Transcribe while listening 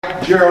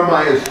like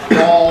Jeremiah's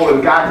fall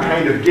and God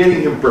kind of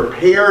getting him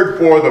prepared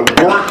for the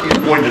work he's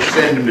going to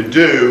send him to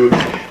do.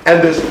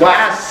 And this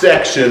last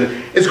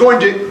section is going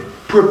to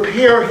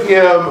prepare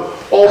him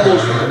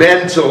almost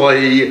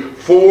mentally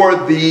for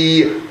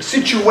the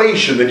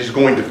situation that he's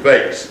going to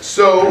face.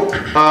 So,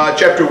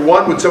 chapter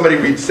 1, would somebody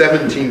read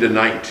 17 to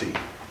 19?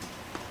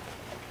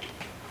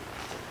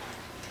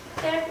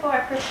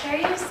 Therefore, prepare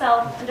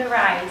yourself and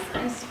arise,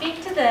 and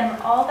speak to them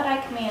all that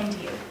I command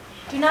you.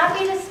 Do not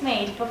be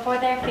dismayed before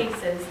their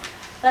faces,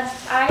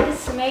 lest I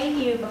dismay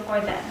you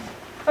before them.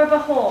 For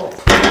behold,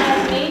 I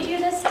have made you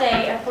this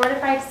day a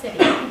fortified city,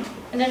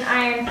 and an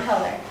iron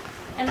pillar,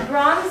 and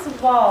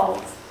bronze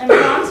walls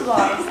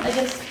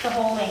against the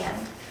whole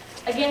land,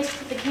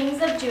 against the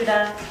kings of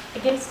Judah,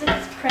 against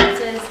its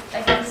princes,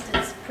 against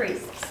its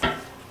priests,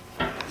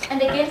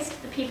 and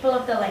against the people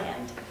of the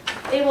land.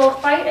 They will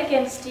fight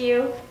against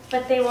you,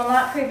 but they will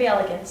not prevail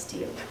against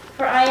you.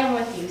 For I am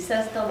with you,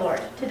 says the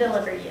Lord, to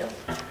deliver you.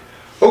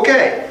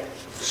 Okay,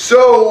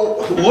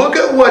 so look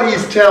at what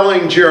he's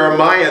telling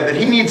Jeremiah that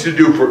he needs to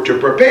do to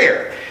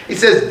prepare. He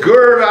says,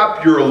 gird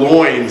up your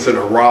loins and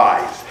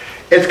arise.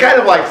 It's kind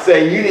of like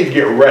saying you need to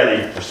get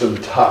ready for some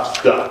tough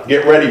stuff.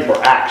 Get ready for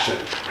action.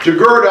 To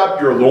gird up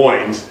your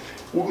loins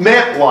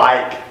meant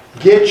like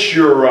get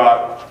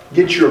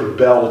your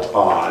belt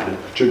on,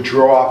 to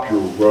draw up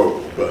your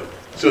robe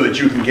so that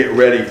you can get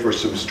ready for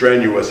some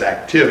strenuous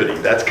activity.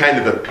 That's kind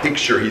of the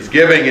picture he's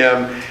giving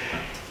him.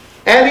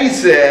 And he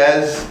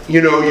says,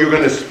 you're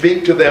going to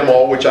speak to them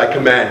all which I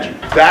command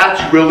you.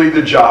 That's really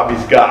the job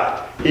he's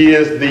got. He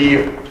is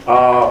the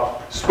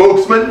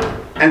spokesman,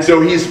 and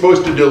so he's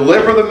supposed to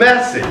deliver the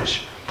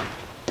message.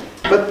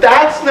 But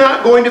that's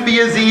not going to be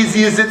as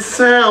easy as it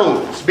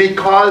sounds,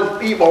 because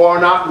people are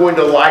not going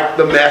to like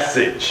the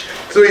message.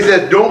 So he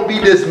says, don't be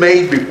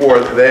dismayed before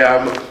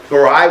them,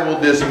 or I will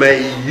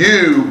dismay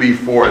you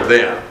before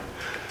them.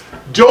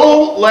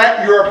 Don't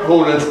let your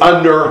opponents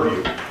unnerve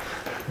you.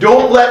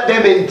 Don't let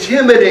them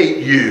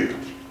intimidate you.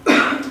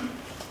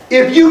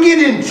 If you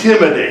get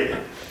intimidated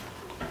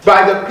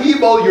by the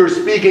people you're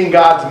speaking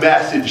God's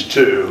message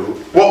to,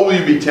 what will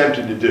you be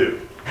tempted to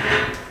do?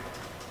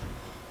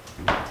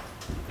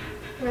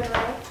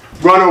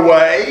 Run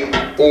away,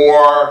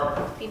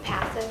 or be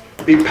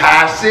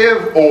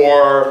passive,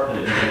 or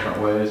in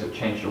different ways, or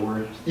change the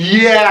words.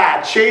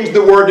 Yeah, change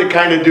the word to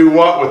kind of do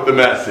what with the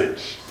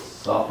message?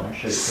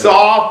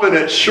 Soften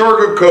it,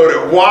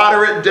 sugarcoat it,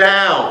 water it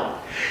down.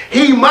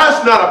 He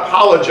must not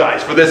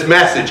apologize for this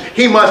message.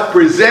 He must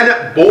present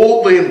it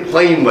boldly and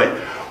plainly.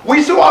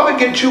 We so often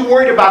get too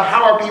worried about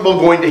how are people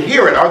going to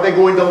hear it. Are they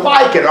going to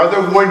like it? Are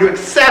they going to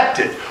accept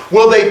it?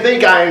 Will they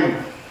think I'm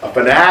a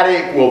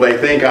fanatic? Will they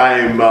think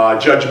I'm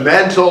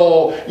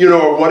judgmental?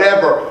 Or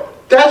whatever.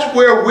 That's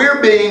where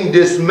we're being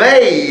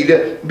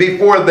dismayed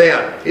before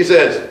them. He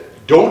says,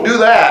 don't do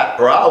that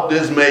or I'll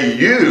dismay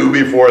you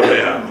before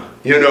them.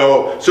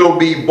 So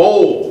be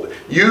bold.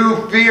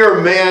 You fear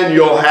man,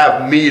 you'll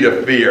have me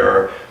to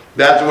fear.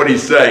 That's what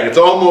he's saying. It's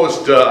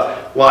almost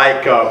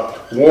like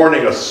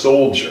warning a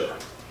soldier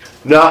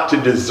not to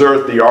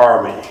desert the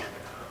army,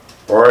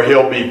 or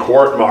he'll be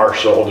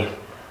court-martialed,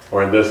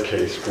 or in this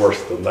case,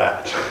 worse than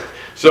that.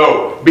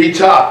 So be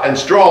tough and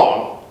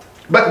strong.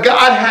 But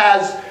God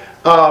has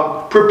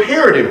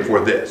prepared him for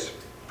this.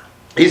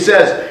 He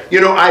says,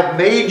 I've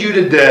made you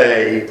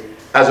today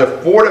as a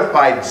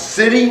fortified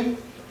city,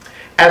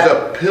 as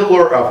a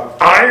pillar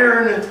of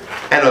iron,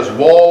 and as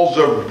walls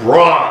of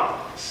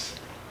bronze.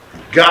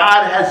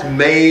 God has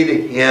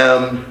made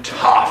him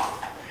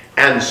tough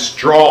and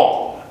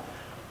strong,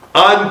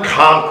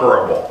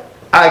 unconquerable,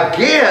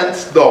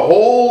 against the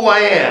whole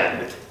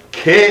land,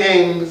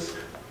 kings,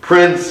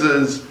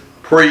 princes,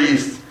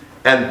 priests,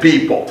 and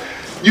people.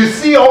 You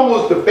see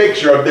almost a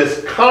picture of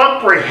this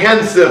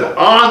comprehensive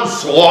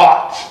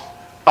onslaught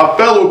of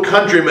fellow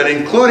countrymen,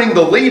 including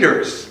the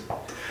leaders.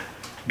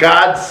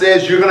 God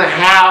says you're going to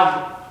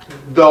have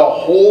the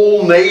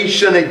whole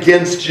nation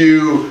against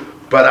you,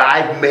 but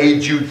I've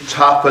made you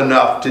tough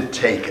enough to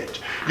take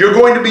it. You're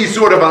going to be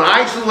sort of an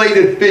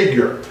isolated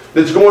figure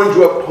that's going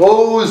to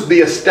oppose the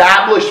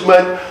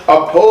establishment,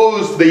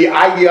 oppose the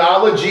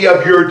ideology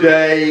of your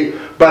day,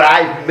 but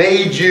I've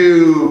made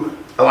you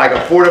like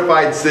a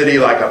fortified city,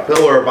 like a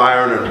pillar of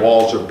iron and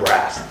walls of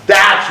brass.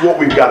 That's what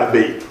we've got to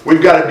be.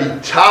 We've got to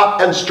be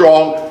tough and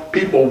strong.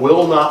 People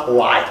will not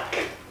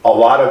like, a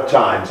lot of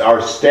times,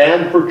 our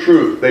stand for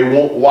truth. They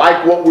won't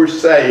like what we're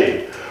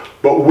saying.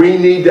 But we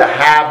need to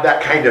have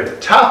that kind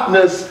of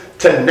toughness,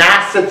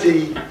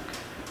 tenacity,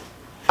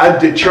 a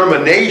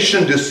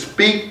determination to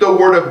speak the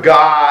word of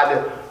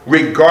God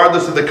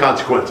regardless of the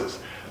consequences.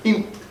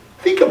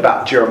 Think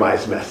about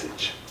Jeremiah's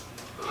message.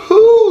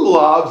 Who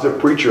loves a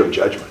preacher of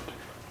judgment?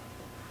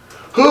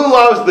 Who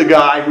loves the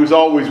guy who's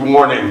always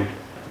warning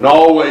and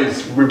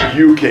always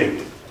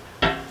rebuking?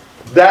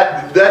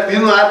 That's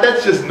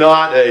just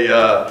not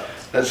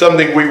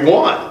something we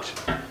want.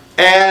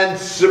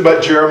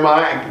 But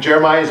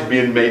Jeremiah is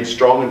being made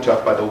strong and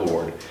tough by the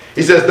Lord.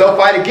 He says they'll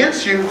fight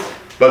against you,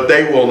 but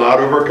they will not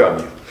overcome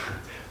you,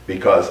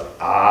 because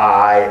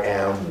I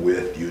am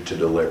with you to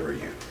deliver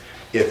you.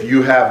 If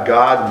you have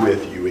God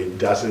with you, it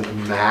doesn't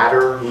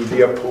matter who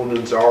the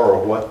opponents are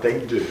or what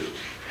they do.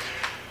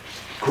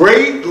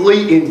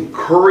 Greatly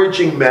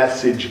encouraging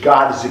message.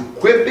 God is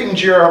equipping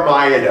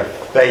Jeremiah to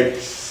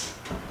face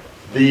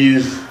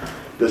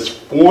this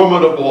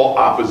formidable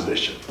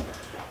opposition.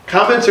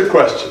 Comments or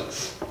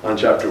questions on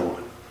chapter 1?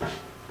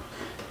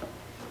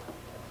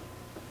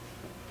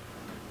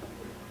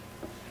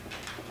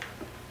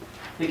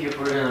 I think if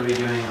we're going to be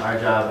doing our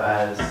job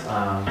as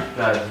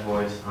God's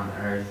voice on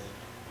earth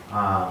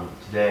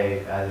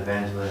today as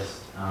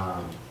evangelists,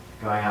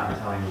 going out and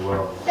telling the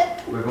world,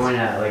 we're going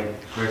to, like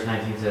verse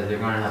 19 says, they're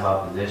going to have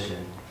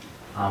opposition.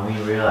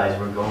 We realize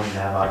we're going to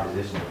have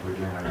opposition if we're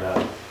doing our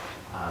job,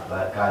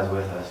 but God's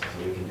with us, so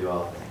we can do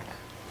all things.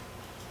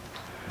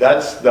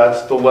 That's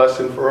the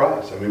lesson for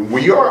us. I mean,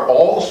 we are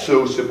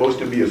also supposed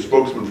to be a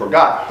spokesman for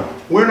God.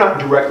 We're not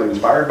directly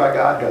inspired by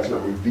God. God's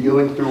not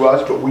revealing through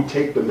us, but we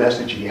take the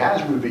message He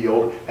has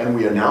revealed and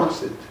we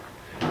announce it.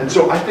 And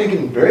so I think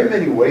in very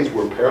many ways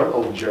we're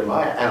parallel to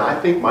Jeremiah. And I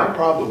think my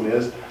problem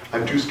is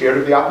I'm too scared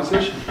of the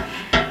opposition.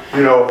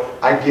 You know,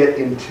 I get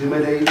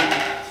intimidated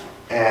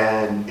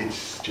and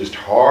it's just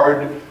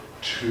hard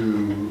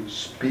to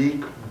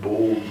speak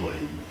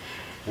boldly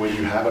when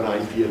you have an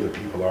idea that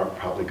people aren't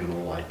probably going to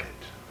like it.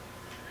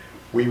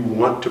 We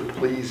want to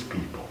please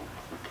people.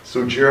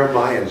 So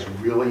Jeremiah is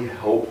really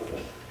helpful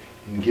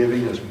in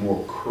giving us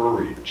more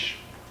courage.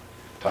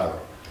 Tyler.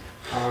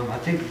 I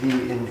think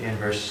in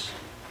verse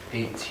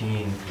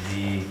 18,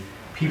 the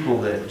people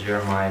that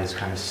Jeremiah is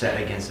kind of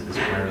set against at this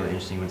point are really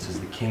interesting when it says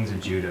the kings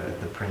of Judah,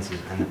 the princes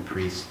and the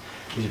priests.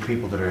 These are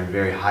people that are in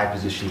very high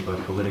positions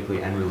both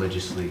politically and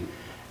religiously.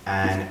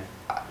 And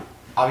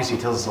obviously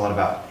it tells us a lot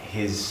about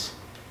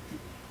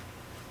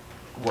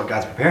what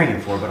God's preparing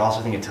him for, but also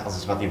I think it tells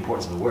us about the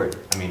importance of the word.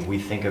 I mean, we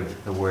think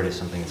of the word as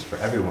something that's for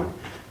everyone,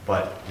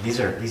 but these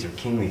are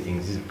kingly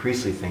things, these are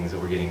priestly things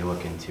that we're getting to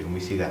look into, and we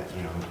see that,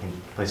 you know, in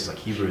places like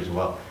Hebrew as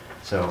well.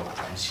 So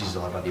it's just a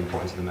lot about the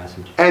importance of the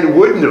message. And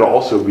wouldn't it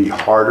also be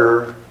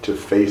harder to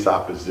face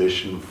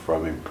opposition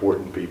from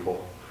important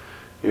people?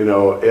 You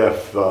know,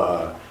 if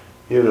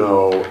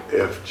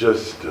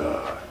just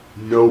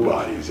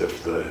nobodies,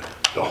 if the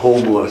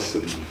homeless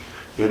and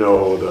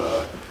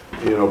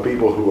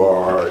people who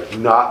are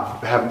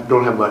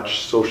don't have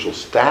much social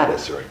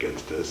status are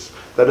against us,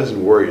 that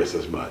doesn't worry us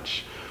as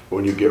much. But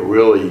when you get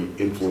really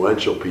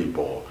influential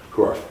people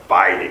who are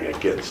fighting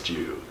against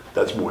you,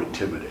 that's more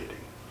intimidating.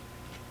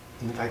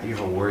 And the fact that you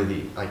have a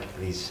worthy, like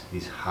these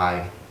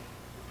high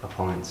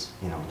opponents,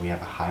 you know, we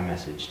have a high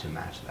message to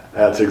match that.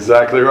 That's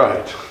exactly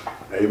right.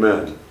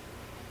 Amen.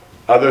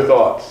 Other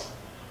thoughts?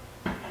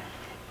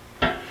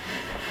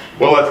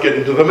 Well, let's get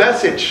into the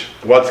message.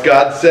 What's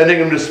God sending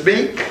him to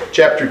speak?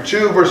 Chapter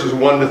 2, verses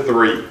 1 to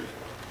 3.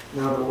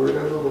 Now the word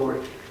of the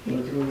Lord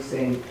came to me,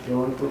 saying,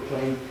 Go and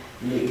proclaim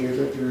in the ears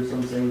of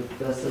Jerusalem, saying,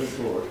 Thus says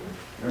the Lord.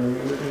 And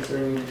remember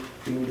concerning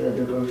you the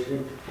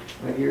devotion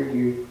of your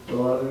youth, the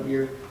love of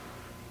your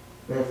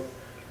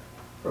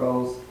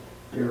betrothals,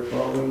 your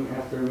following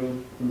after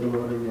me in the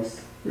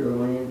wilderness, your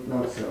land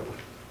not so.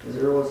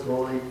 Israel was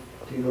holy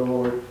to the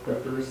Lord, the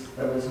fruits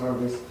of his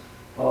harvest.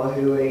 All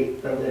who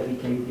ate of it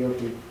became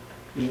guilty.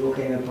 Evil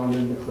came upon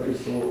them,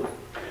 declares the Lord.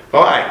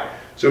 All right,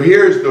 so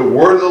here's the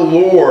word of the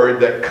Lord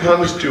that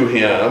comes to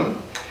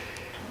him.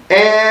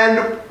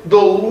 And the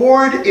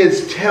Lord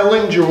is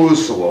telling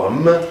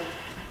Jerusalem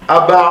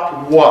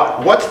about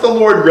what? What's the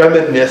Lord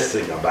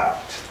reminiscing about?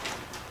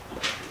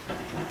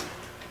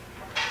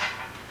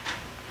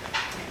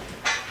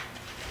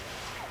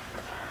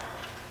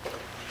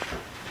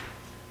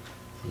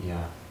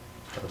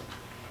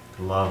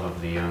 The love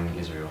of the young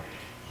Israel.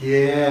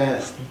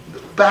 Yes,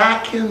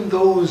 back in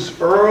those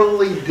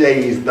early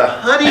days, the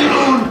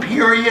honeymoon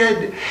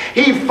period,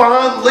 he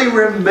fondly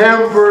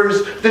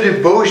remembers the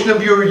devotion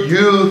of your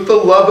youth, the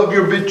love of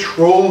your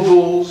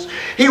betrothals.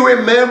 He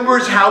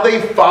remembers how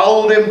they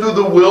followed him through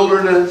the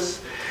wilderness.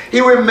 He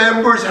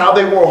remembers how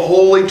they were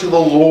holy to the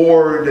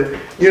Lord.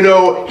 You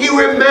know, he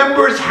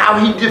remembers how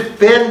he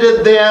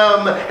defended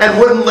them and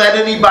wouldn't let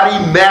anybody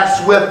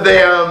mess with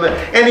them.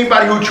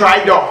 Anybody who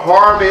tried to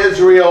harm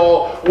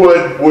Israel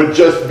would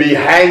just be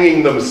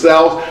hanging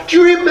themselves. Do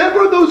you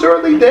remember those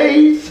early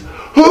days?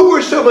 Who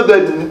were some of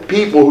the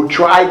people who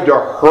tried to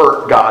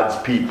hurt God's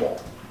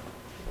people?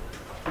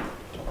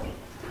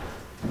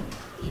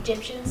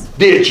 Egyptians.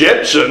 The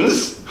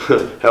Egyptians.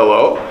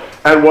 Hello.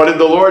 And what did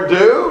the Lord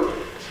do?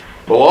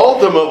 Well,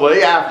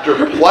 ultimately,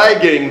 after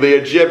plaguing the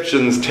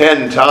Egyptians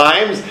 10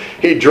 times,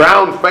 he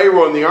drowned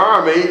Pharaoh and the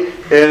army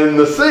in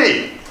the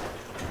sea.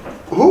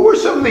 Who were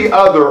some of the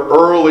other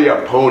early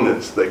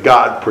opponents that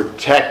God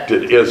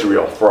protected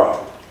Israel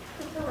from?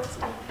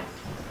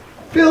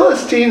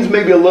 Philistines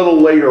maybe a little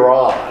later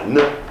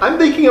on. I'm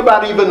thinking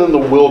about even in the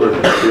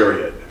wilderness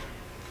period.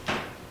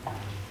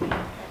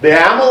 The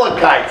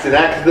Amalekites in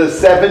Exodus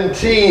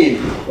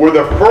 17 were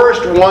the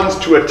first ones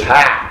to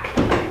attack.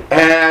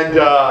 And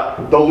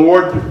the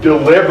Lord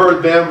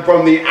delivered them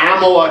from the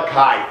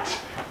Amalekite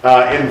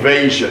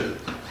invasion.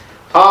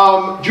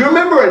 Do you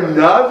remember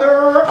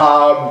another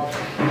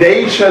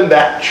nation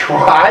that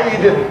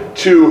tried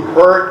to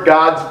hurt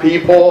God's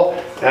people,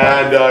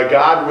 and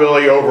God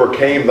really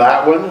overcame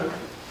that one?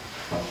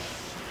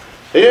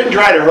 They didn't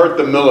try to hurt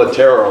them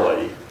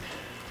militarily.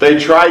 They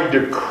tried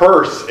to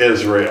curse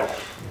Israel.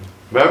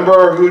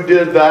 Remember who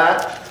did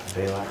that?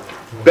 Balak.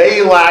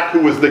 Balak,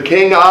 who was the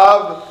king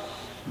of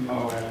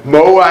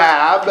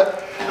Moab,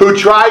 who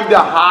tried to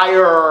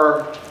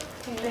hire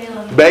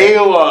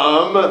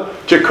Balaam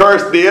to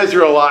curse the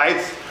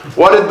Israelites.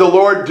 What did the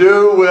Lord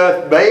do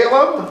with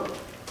Balaam?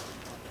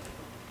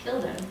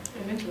 Killed him,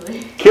 eventually.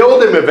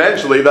 Killed him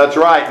eventually, that's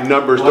right, in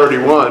Numbers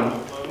 31.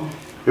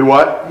 He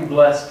what? He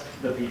blessed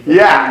the people.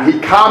 Yeah, he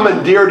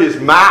commandeered his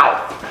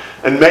mouth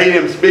and made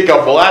him speak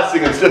a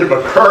blessing instead of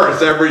a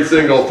curse every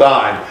single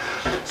time.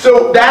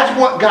 So that's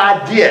what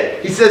God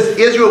did. He says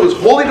Israel was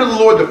holy to the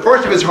Lord, the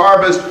first of his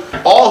harvest.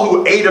 All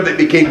who ate of it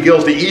became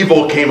guilty.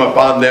 Evil came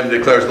upon them,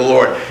 declares the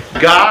Lord.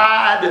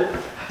 God,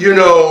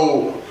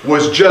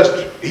 was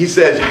just, he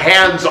says,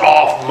 hands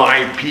off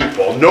my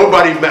people.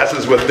 Nobody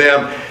messes with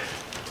them.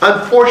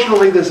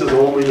 Unfortunately, this is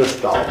only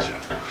nostalgia.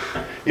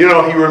 He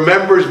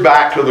remembers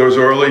back to those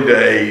early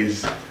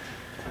days,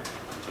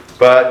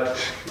 but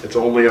it's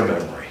only a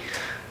memory.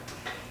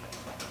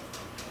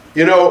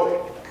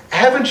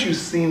 Haven't you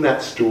seen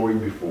that story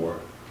before?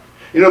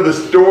 The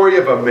story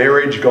of a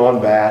marriage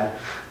gone bad.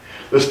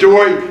 The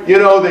story,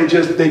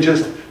 they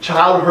just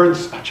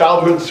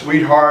childhood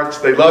sweethearts.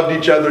 They loved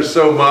each other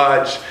so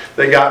much.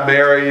 They got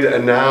married,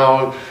 and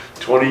now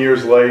 20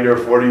 years later,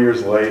 40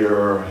 years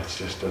later, it's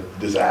just a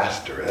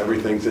disaster.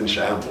 Everything's in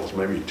shambles.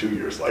 Maybe 2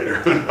 years later,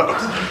 who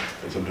knows?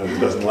 And sometimes it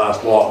doesn't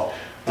last long.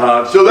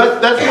 So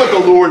that's what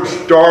the Lord's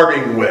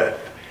starting with,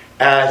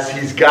 as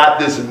he's got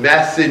this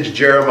message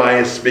Jeremiah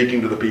is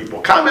speaking to the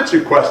people. Comments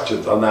or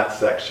questions on that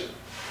section?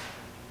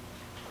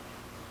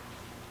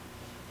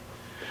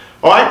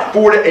 All right,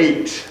 4 to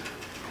 8.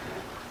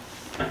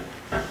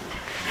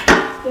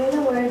 Hear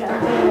the word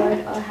of the Lord,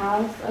 O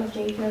house of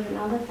Jacob, and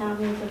all the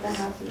families of the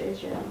house of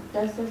Israel.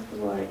 Thus says the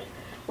Lord,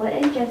 what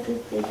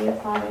injustice did your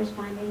fathers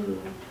find in me,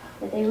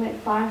 that they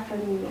went far from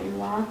me, and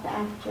walked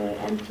after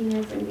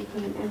emptiness and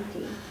became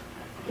empty?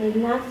 They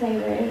did not say,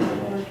 where is the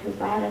Lord who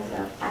brought us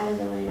up out of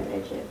the land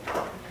of Egypt,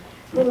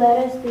 who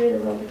led us through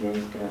the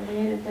wilderness, to a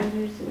land of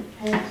deserts and of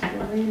pits, to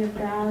a land of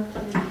droughts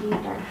and of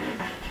deep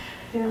darkness,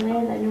 to a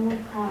land that no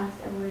one crossed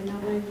and where no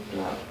one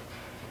dwelt.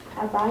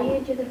 I brought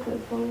you to the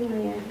fruitful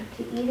land,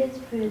 to eat its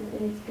fruit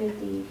and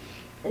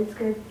its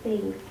good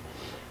things.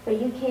 But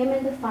you came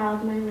and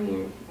defiled my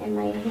land, and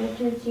my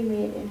inheritance you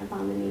made an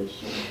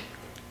abomination.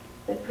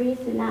 The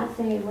priests did not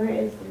say, where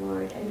is the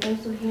Lord? And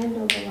those who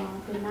handled the law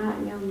did not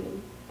know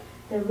me.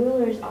 The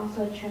rulers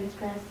also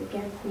transgressed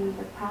against me.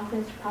 The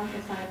prophets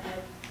prophesied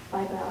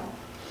by Baal,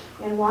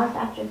 and walked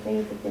after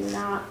things that did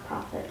not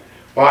profit.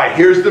 All right,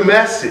 here's the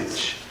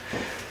message.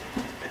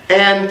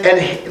 And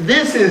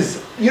this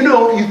is,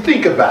 you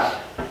think about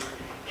it.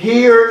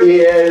 Here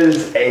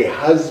is a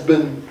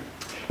husband,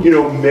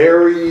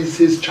 marries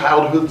his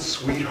childhood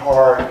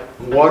sweetheart,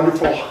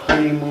 wonderful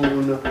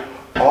honeymoon,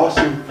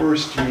 awesome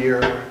first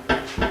year.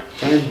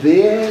 And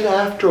then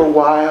after a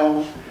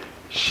while,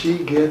 she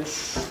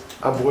gets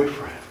a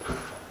boyfriend.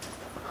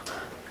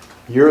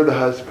 You're the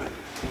husband.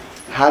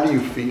 How do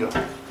you feel?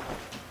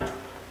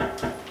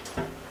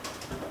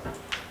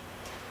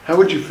 How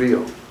would you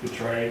feel?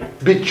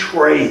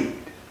 Betrayed.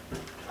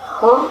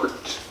 Hurt.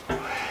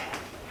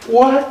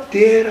 What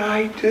did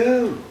I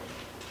do?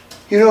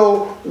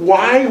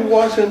 Why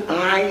wasn't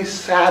I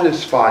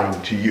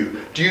satisfying to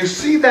you? Do you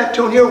see that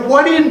tone here?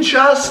 What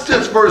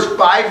injustice, verse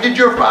 5, did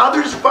your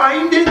fathers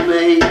find in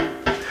me?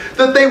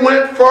 That they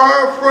went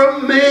far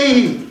from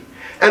me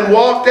and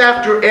walked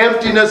after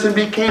emptiness and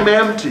became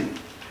empty.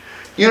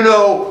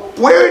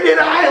 Where did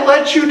I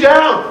let you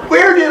down?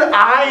 Where did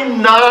I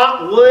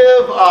not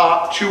live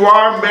up to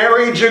our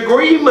marriage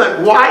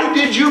agreement? Why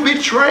did you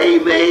betray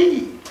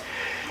me?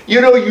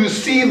 You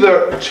see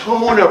the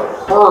tone of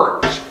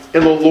hurt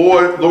in the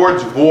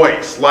Lord's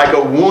voice, like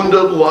a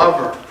wounded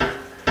lover.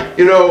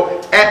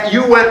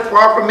 You went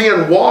far from me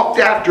and walked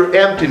after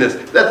emptiness.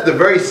 That's the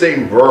very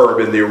same verb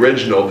in the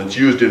original that's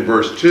used in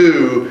verse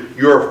 2.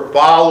 You're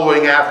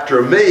following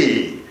after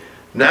me.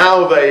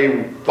 Now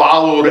they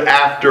followed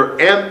after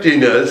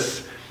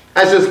emptiness.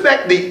 I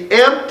suspect the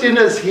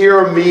emptiness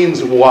here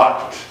means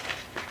what?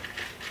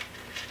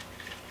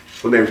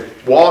 When they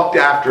walked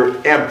after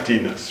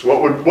emptiness,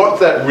 what's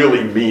that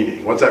really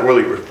meaning? What's that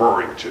really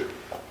referring to?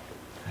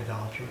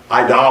 Idolatry.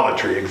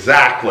 Idolatry,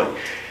 exactly.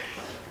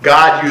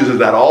 God uses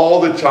that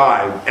all the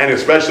time, and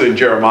especially in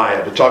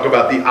Jeremiah, to talk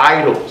about the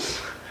idols.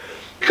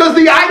 Because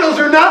the idols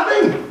are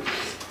nothing.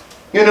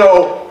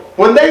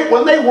 When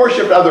they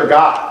worshipped other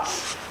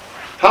gods,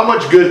 how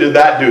much good did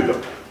that do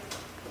them?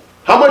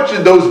 How much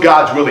did those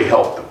gods really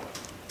help them?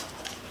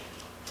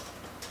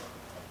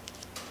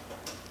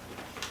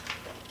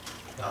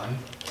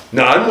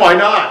 None? Why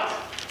not?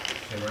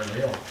 They weren't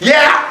real.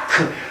 Yeah!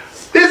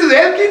 This is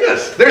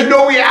emptiness. There's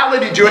no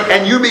reality to it,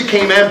 and you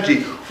became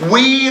empty.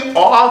 we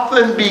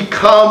often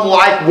become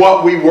like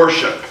what we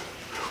worship.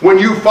 When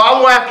you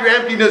follow after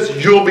emptiness,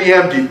 you'll be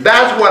empty.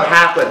 That's what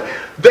happened.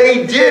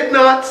 They did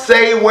not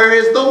say, "Where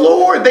is the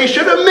Lord?" They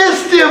should have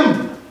missed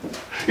him.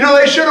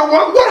 They should have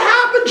wondered, what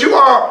happened to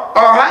our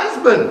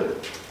husband?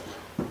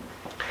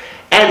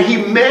 And he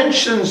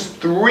mentions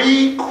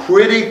 3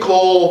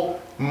 critical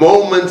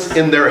moments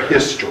in their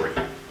history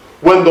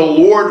when the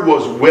Lord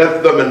was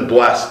with them and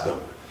blessed them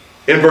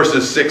in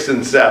verses 6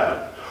 and 7.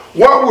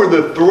 What were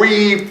the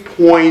 3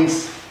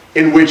 points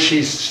in which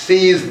he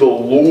sees the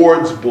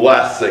Lord's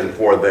blessing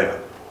for them?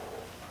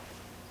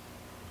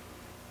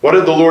 What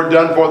had the Lord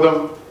done for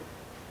them?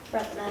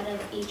 Brought them out of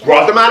Egypt.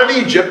 Brought them out of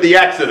Egypt, the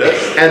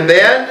Exodus, and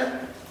then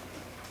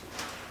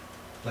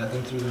Led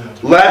them through the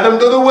wilderness. led them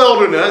to the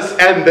wilderness,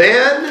 and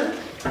then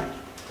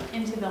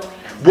Into the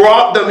land.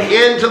 brought them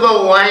into the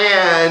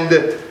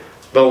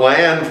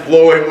land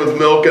flowing with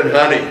milk and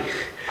honey.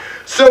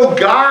 So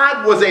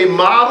God was a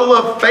model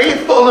of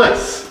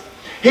faithfulness.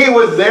 He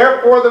was there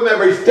for them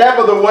every step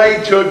of the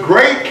way, took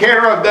great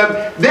care of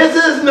them. This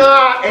is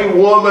not a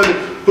woman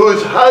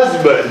whose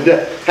husband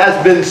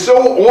has been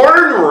so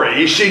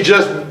ornery she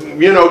just,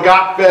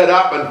 got fed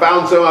up and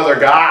found some other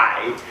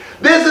guy.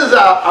 This is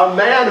a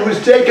man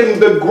who's taken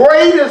the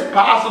greatest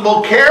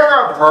possible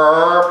care of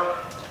her,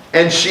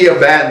 and she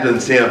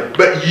abandons him.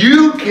 But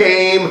you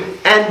came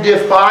and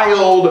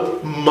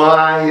defiled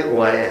my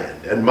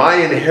land, and my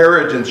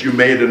inheritance you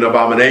made an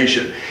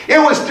abomination. It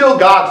was still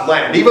God's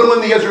land. Even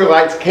when the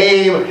Israelites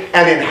came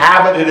and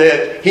inhabited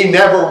it, he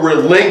never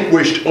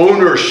relinquished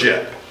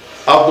ownership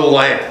of the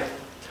land.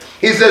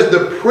 He says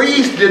the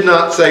priest did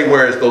not say,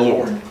 "Where is the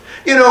Lord?"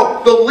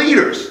 The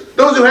leaders,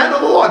 those who handle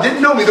the law,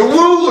 didn't know me. The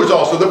rulers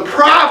also, the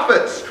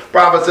prophets,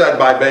 prophesied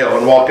by Baal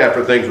and walked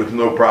after things with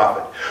no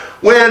profit.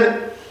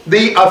 When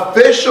the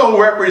official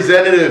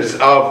representatives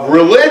of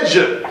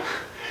religion,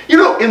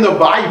 in the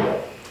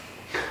Bible,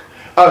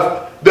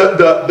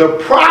 the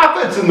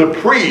prophets and the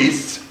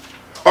priests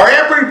are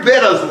every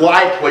bit as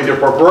likely to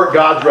pervert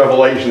God's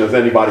revelation as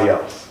anybody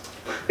else.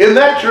 Isn't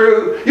that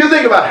true? You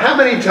think about how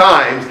many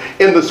times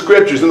in the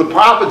scriptures, and the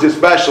prophets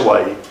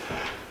especially,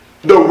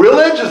 the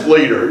religious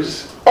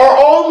leaders are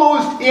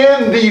almost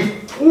in the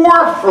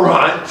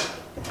forefront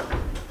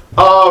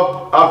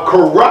of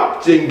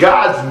corrupting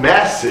God's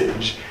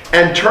message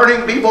and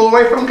turning people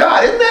away from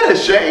God. Isn't that a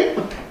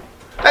shame?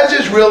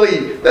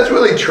 That's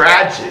really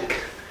tragic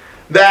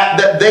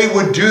that they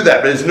would do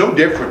that. But it's no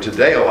different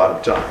today a lot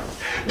of times.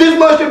 This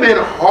must have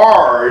been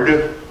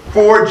hard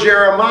for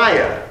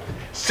Jeremiah,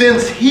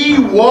 since he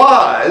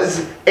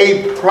was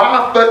a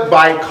prophet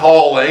by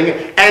calling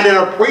and in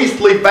a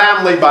priestly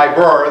family by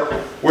birth.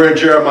 We're in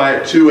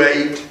Jeremiah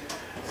 2:8.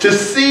 To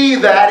see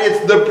that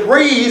it's the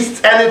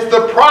priests and it's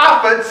the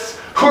prophets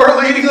who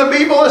are leading the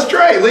people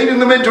astray, leading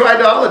them into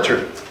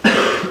idolatry.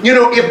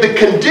 If the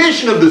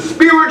condition of the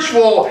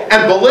spiritual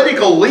and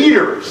political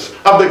leaders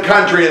of the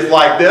country is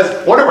like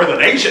this, wonder where the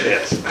nation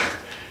is.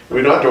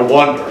 We don't have to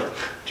wonder.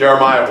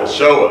 Jeremiah will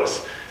show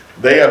us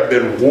they have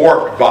been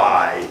warped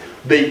by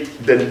the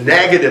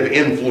negative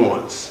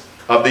influence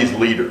of these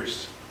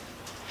leaders.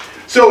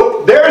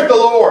 So there's the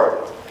Lord.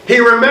 He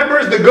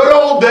remembers the good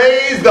old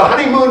days, the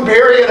honeymoon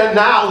period, and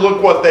now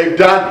look what they've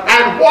done.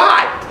 And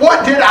why?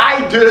 What did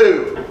I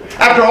do?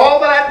 After all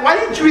that, why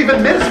didn't you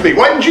even miss me?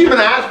 Why didn't you even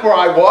ask where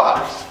I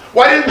was?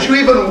 Why didn't you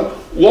even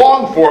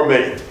long for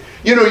me?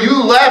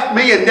 You left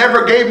me and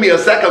never gave me a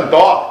second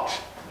thought.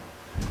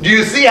 Do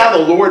you see how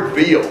the Lord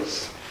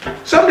feels?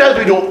 Sometimes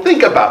we don't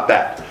think about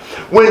that.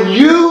 When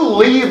you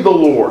leave the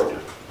Lord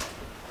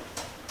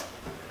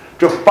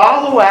to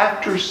follow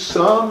after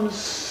some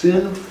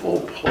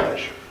sinful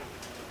pleasure,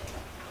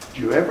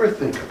 do you ever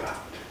think about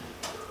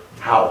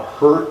how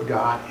hurt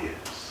God is?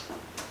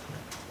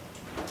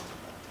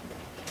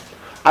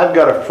 I've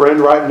got a friend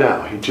right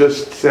now. He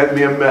just sent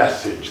me a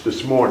message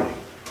this morning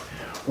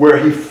where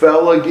he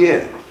fell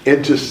again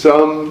into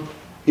some,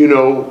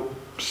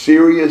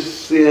 serious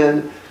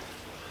sin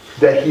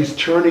that he's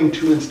turning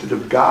to instead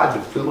of God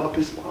to fill up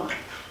his life.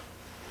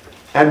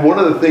 And one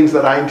of the things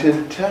that I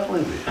intend to tell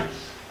him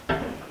is,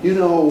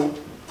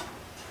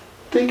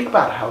 think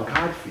about how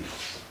God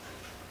feels.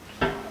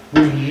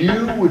 When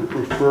you would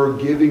prefer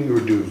giving your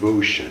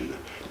devotion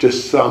to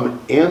some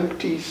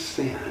empty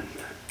sin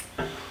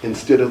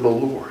instead of the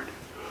Lord.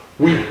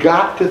 We've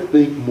got to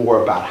think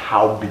more about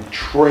how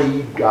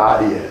betrayed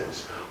God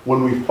is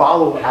when we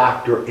follow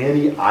after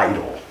any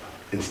idol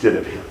instead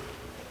of him.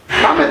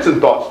 Comments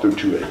and thoughts through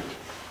 2:8.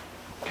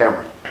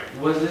 Cameron.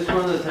 Was this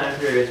one of the time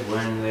periods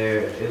when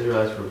the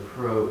Israelites were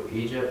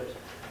pro-Egypt?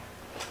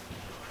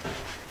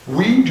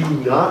 We do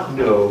not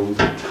know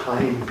the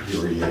time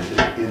period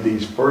in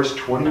these first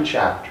 20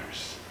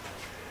 chapters.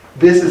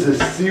 This is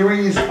a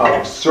series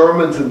of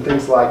sermons and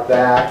things like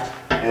that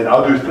and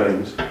other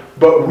things,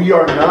 but we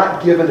are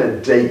not given a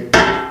date.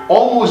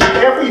 Almost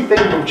everything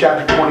from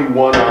chapter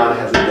 21 on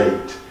has a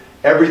date.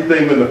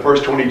 Everything in the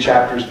first 20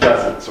 chapters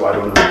doesn't, so I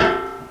don't know.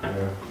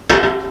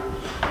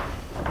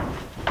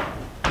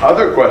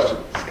 Other questions,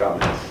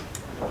 comments?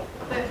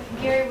 But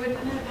Gary, would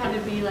wouldn't have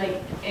had to be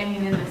like, I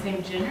mean, in the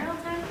same general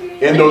time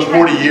period? In Like, those he had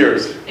 40 to be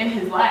years. In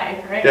his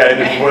life, right? Yeah,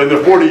 Okay. in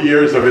the 40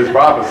 years of his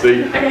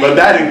prophecy, but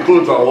that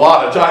includes a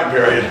lot of time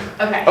period.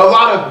 Okay. A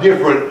lot of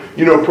different,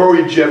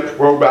 pro-Egypt,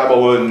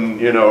 pro-Babylon,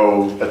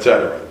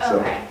 etc. So,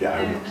 Okay. I yeah.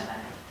 didn't know that.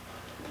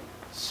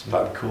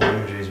 Some cool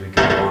imagery as we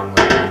go along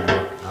with the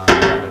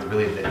book, with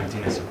really the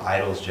emptiness of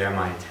idols,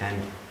 Jeremiah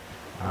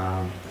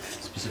 10,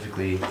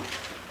 specifically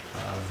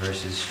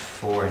verses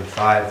 4 and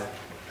 5.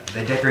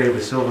 They decorate it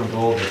with silver and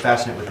gold, they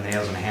fasten it with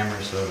nails and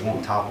hammers so it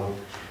won't topple.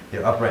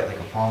 They're upright like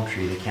a palm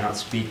tree, they cannot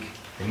speak.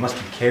 They must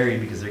be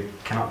carried because they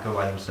cannot go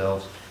by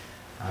themselves.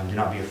 Do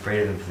not be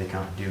afraid of them, for they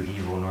cannot do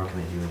evil, nor can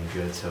they do any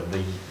good. So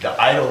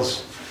the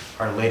idols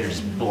are later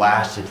just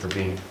blasted for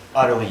being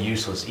utterly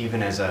useless,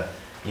 even as a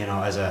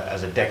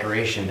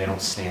decoration. They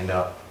don't stand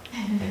up. They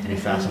have to be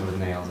fastened with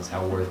nails. That's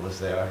how worthless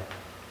they are.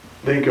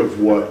 Think of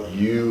what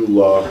you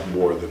love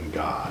more than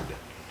God.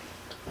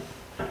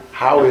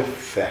 How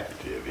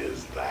effective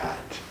is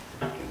that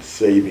in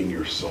saving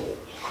your soul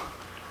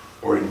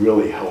or in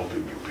really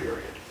helping you,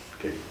 period?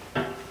 Okay.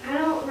 I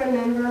don't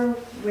remember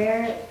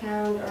where it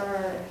found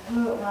or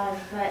who it was,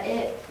 but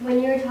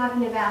when you were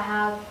talking about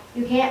how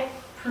you can't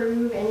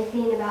prove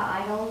anything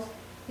about idols,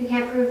 you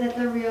can't prove that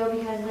they're real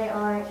because they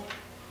aren't,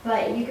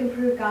 but you can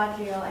prove God's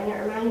real. And it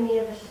reminded me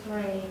of a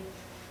story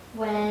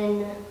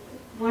when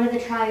one of the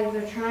tribes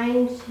were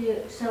trying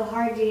so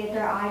hard to get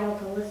their idol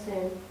to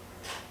listen,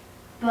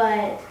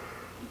 but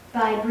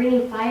by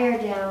bringing fire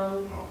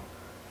down,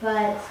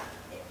 but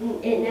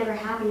it never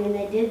happened, and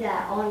they did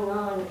that on and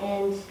on.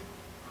 And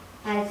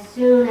as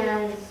soon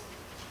as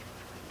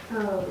I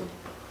don't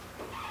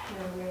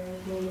remember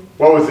his name.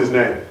 What was his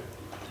name?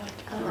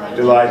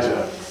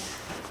 Elijah.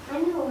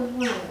 I know it was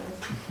one of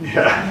those.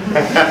 Yeah.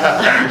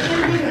 I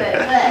couldn't do it,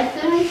 but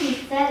as soon as he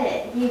said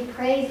it, he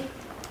praised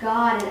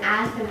God and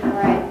asked him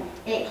for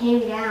it. It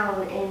came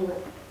down and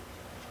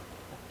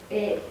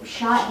it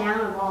shot down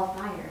a ball of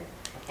fire.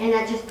 And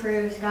that just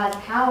proves God's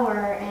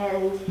power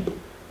and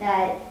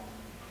that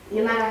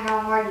no matter how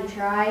hard you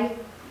try,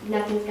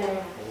 nothing's going to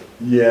happen.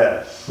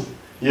 Yes.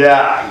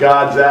 Yeah,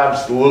 God's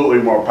absolutely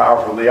more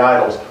powerful than the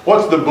idols.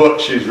 What's the book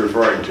she's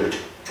referring to?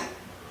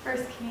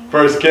 First Kings.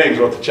 First Kings,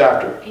 what's the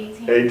chapter?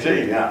 18.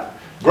 18, yeah.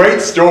 Great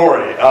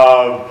story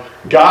of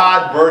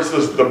God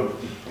versus the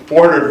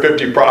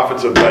 450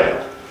 prophets of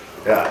Baal.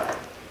 Yeah.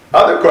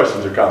 Other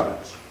questions or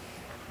comments?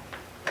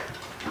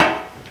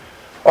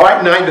 All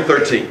right, 9 to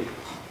 13.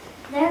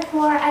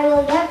 Therefore I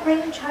will yet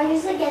bring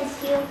charges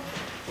against you,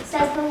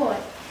 says the Lord,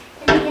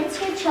 and against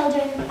your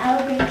children I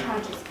will bring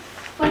charges.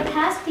 For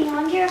pass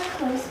beyond your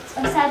coasts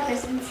of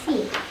Cyprus and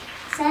see,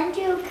 send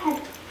you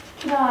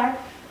Kedar,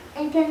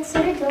 and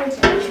consider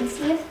diligently, and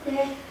see if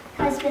there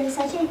has been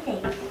such a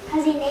thing.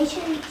 Has a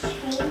nation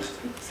changed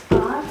its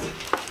gods,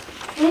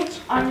 which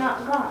are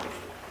not gods?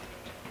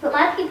 But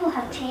my people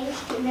have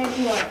changed their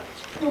glory,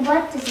 for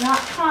what does not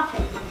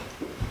profit.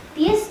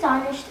 Be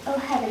astonished, O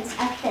heavens,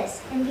 at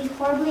this, and be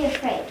horribly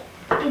afraid.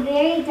 Be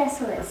very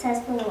desolate,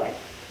 says the Lord.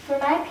 For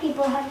my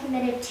people have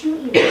committed two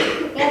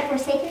evils. They have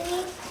forsaken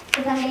me,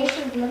 the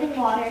foundation of living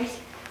waters,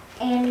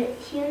 and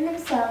hewn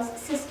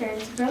themselves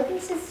cisterns, broken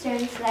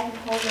cisterns that can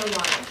hold no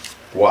water.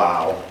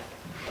 Wow.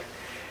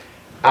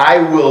 I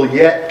will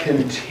yet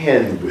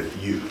contend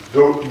with you.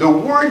 The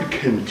word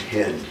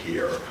contend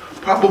here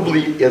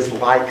probably is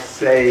like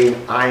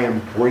saying I am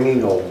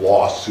bringing a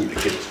lawsuit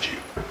against you.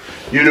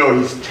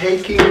 He's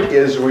taking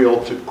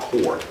Israel to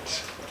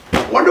court.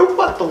 I wonder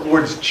what the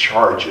Lord's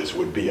charges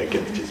would be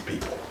against his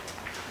people.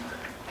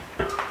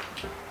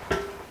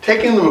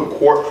 Taking them to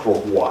court for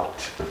what?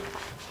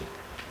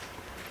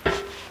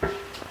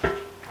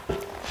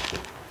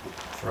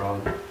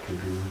 Fraud.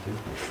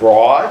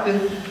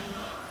 Fraud?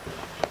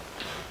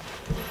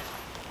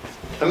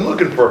 I'm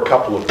looking for a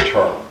couple of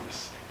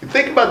terms. You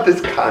think about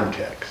this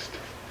context.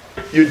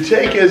 You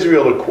take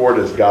Israel to court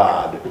as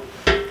God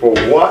for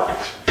what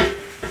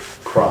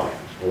crime?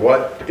 For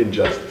what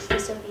injustice?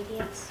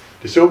 Disobedience.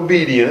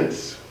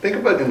 Disobedience. Think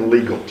about it in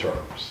legal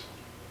terms.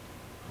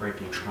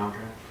 Breaking the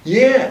contract.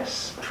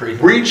 Yes. Treason.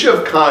 Breach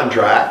of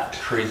contract.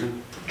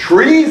 Treason.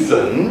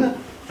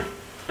 Treason.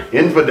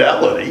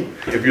 Infidelity.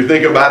 If you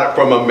think about it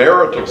from a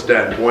marital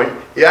standpoint,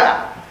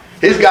 yeah.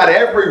 He's got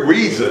every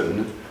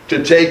reason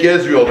to take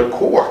Israel to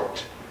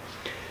court.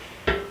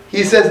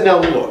 He says, now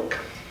look,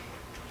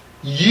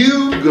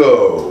 you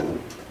go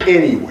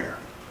anywhere.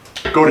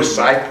 Go to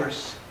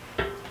Cyprus.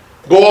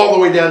 Go all the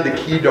way down to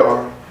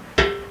Kedar.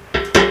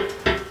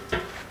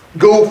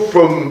 Go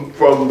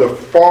from the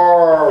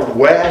far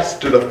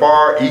west to the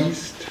far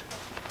east.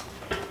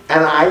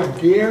 And I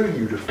dare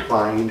you to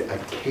find a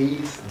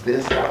case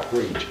this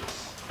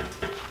outrageous.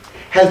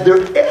 Has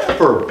there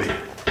ever been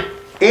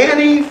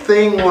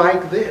anything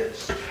like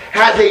this?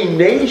 Has a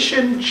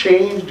nation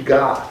changed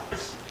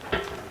gods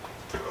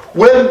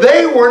when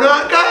they were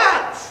not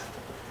gods?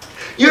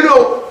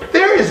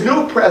 There is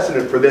no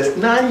precedent for this,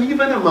 not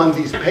even among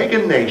these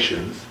pagan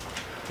nations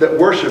that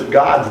worship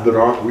gods that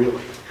aren't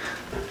really.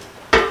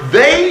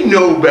 They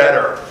know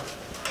better.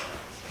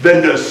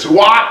 than to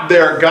swap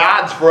their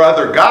gods for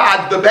other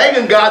gods. The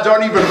pagan gods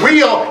aren't even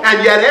real,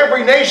 and yet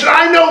every nation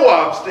I know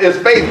of is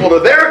faithful to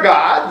their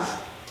gods.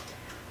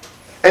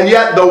 And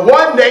yet the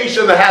one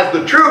nation that has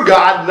the true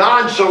God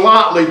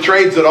nonchalantly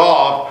trades it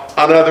off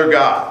on other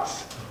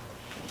gods.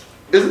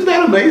 Isn't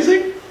that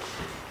amazing?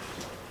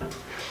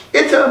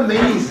 It's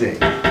amazing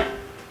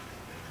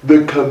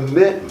the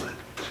commitment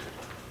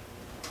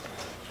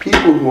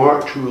people who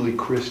aren't truly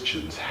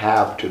Christians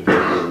have to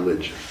their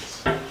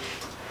religions.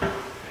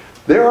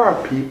 There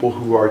are people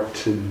who are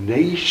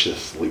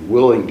tenaciously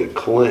willing to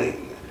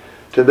cling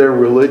to their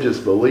religious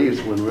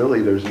beliefs when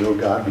really there's no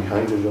God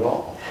behind it at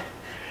all.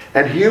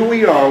 And here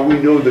we are, we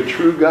know the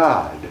true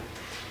God,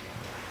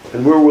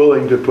 and we're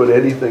willing to put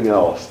anything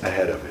else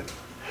ahead of him.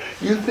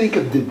 You think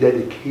of the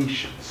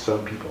dedication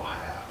some people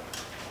have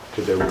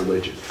to their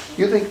religion.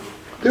 You think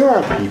there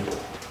are people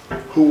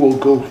who will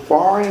go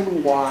far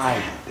and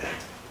wide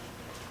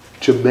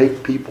to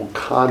make people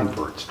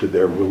converts to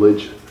their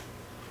religion.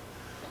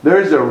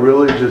 There's a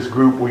religious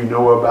group we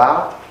know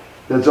about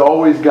that's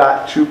always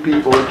got two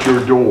people at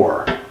your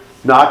door,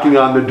 knocking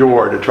on the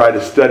door to try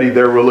to study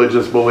their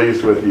religious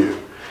beliefs with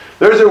you.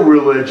 There's a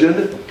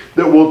religion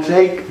that will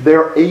take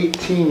their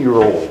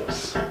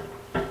 18-year-olds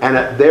and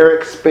at their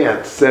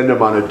expense send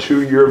them on a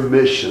 2-year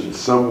mission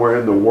somewhere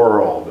in the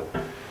world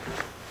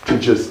to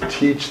just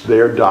teach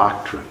their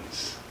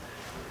doctrines.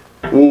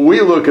 Well,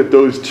 we look at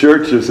those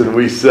churches and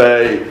we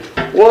say,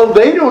 well,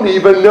 they don't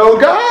even know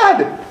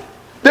God.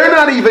 They're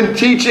not even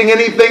teaching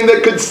anything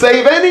that could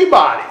save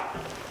anybody.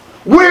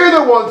 We're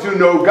the ones who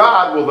know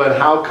God. Well, then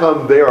how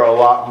come they're a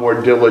lot more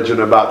diligent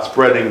about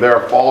spreading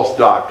their false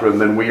doctrine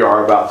than we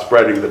are about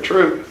spreading the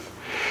truth?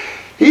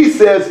 He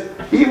says,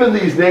 even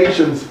these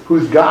nations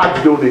whose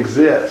gods don't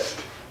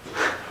exist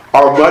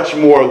are much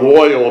more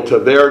loyal to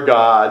their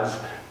gods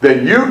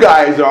than you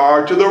guys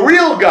are to the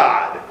real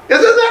God.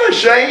 Isn't that a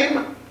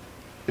shame?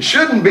 It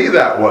shouldn't be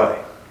that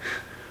way.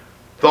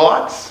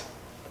 Thoughts?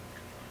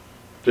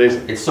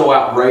 Jason? It's so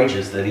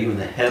outrageous that even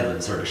the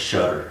heavens sort of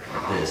shudder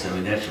at this. I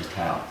mean, that's just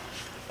how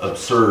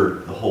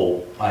absurd the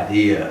whole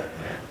idea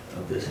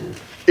of this is.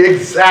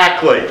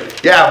 Exactly.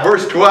 Yeah,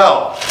 verse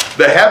 12.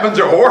 The heavens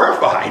are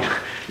horrified.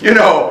 You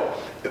know,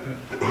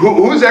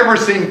 who's ever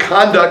seen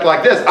conduct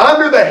like this?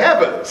 Under the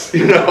heavens,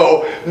 you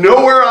know,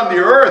 nowhere on the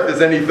earth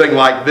is anything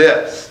like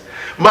this.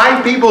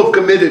 My people have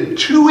committed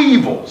two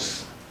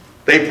evils.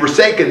 They've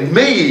forsaken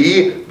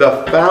me,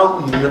 the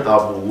fountain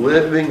of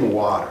living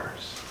waters.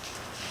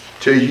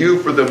 To you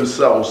for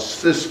themselves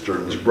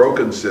cisterns,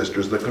 broken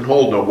cisterns that can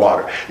hold no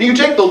water. And you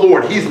take the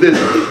Lord, he's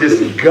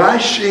this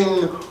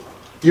gushing,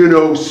 you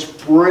know,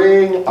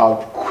 spring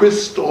of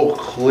crystal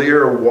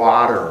clear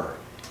water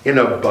in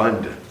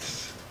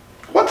abundance.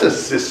 What's a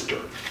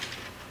cistern?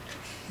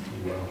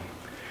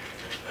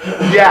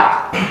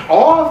 Yeah,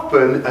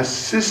 often a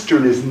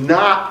cistern is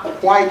not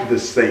quite the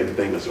same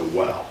thing as a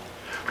well.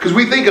 Because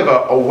we think of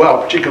a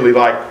well, particularly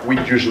like we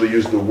usually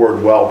use the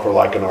word well for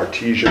like an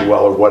artesian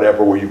well or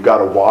whatever, where you've got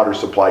a water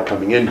supply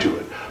coming into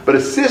it. But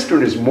a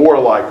cistern is more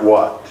like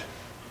what?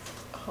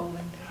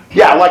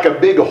 Yeah, like a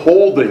big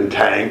holding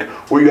tank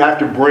where you have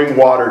to bring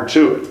water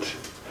to it.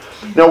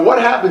 Now what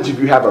happens if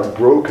you have a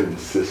broken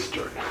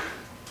cistern?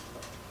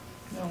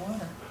 No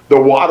water.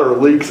 The water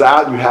leaks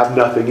out and you have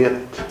nothing in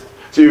it.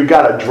 So you've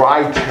got a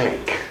dry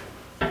tank.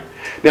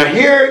 Now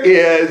here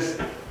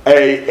is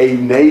a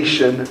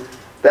nation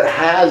that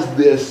has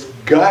this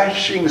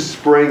gushing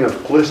spring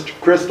of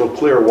crystal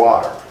clear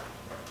water.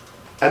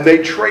 And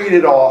they trade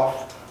it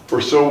off for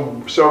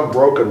some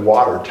broken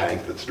water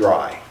tank that's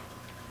dry.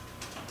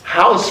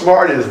 How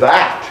smart is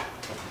that?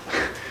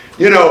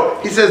 You know,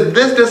 he says,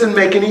 this doesn't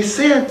make any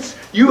sense.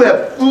 You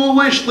have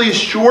foolishly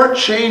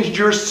shortchanged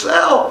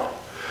yourself.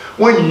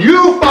 When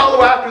you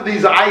follow after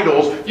these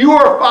idols, you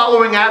are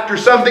following after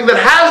something that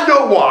has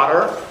no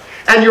water,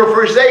 and you're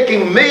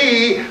forsaking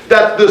me,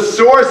 that's the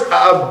source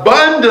of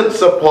abundant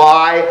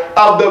supply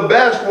of the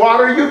best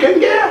water you can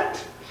get.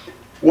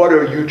 What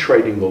are you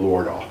trading the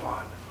Lord off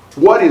on?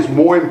 What is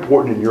more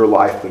important in your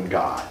life than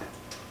God?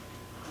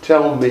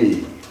 Tell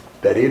me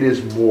that it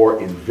is more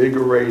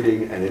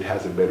invigorating and it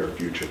has a better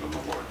future than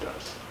the Lord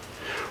does.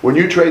 When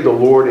you trade the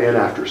Lord in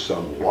after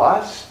some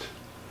lust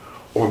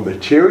or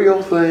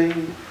material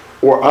thing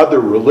or other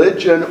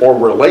religion or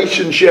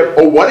relationship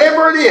or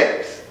whatever it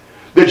is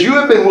that you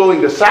have been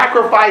willing to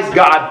sacrifice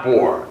God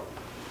for,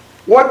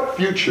 what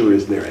future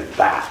is there in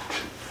that?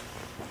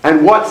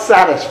 And what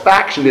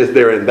satisfaction is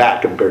there in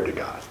that compared to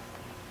God?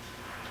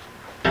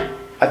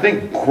 I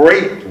think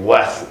great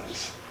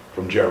lessons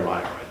from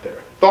Jeremiah right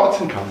there. Thoughts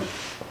and comments?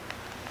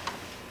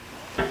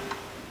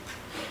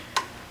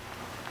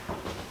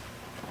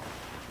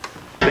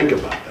 Think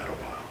about that a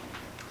while.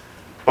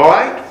 All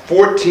right,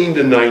 14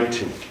 to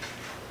 19.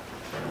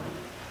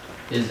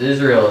 Is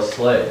Israel a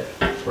slave,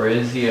 or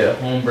is he a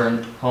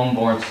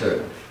homeborn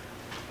servant?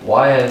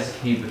 Why has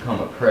he become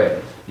a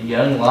prey? The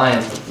young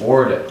lions have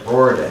roared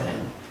at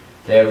him.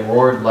 They have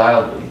roared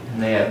loudly,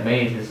 and they have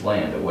made his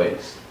land a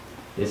waste.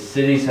 His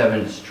cities have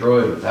been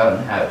destroyed without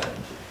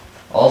inhabitants.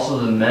 Also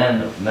the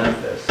men of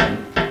Memphis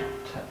and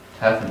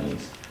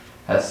Hephanes,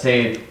 has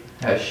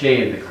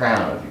shaved the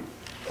crown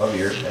of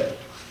your head.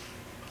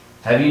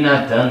 Have you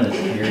not done this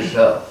to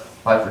yourself,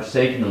 by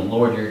forsaking the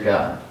Lord your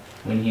God,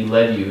 when he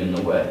led you in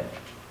the way?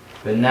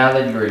 But now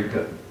that you are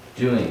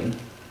doing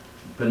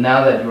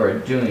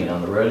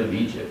on the road of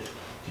Egypt,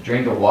 to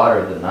drink the water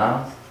of the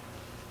Nile?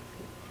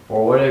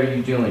 Or what are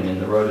you doing in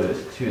the road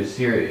to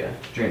Assyria,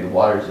 to drink the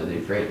waters of the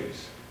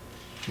Euphrates?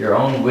 Your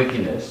own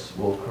wickedness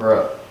will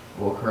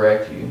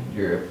correct you,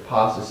 your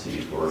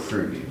apostasies will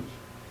reprove you.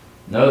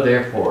 Know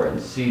therefore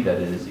and see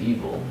that it is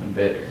evil and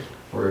bitter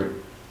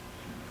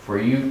for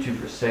you to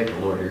forsake the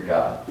Lord your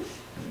God.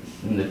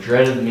 And the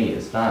dread of me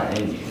is not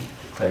in you,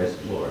 declares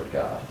the Lord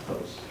God of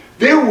hosts.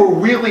 There were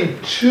really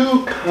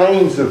two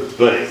kinds of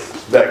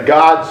things that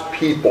God's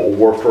people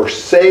were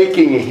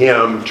forsaking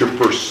him to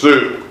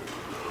pursue.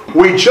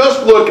 We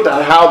just looked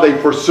at how they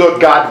forsook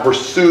God to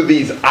pursue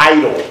these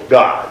idol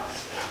gods.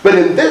 But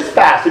in this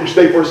passage,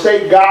 they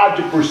forsake God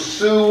to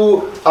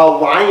pursue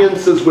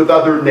alliances with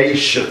other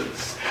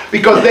nations,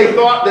 because they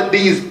thought that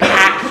these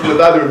pacts with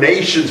other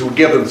nations would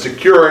give them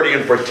security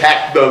and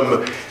protect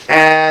them.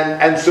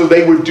 And so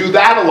they would do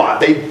that a lot.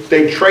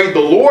 They trade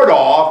the Lord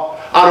off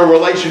on a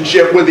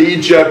relationship with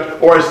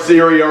Egypt or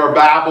Assyria or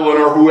Babylon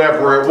or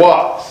whoever it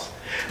was.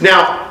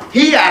 Now,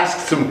 he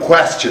asks some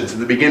questions at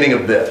the beginning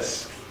of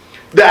this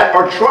that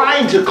are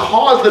trying to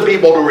cause the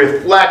people to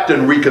reflect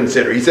and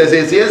reconsider. He says,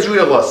 is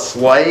Israel a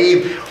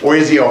slave or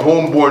is he a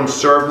homeborn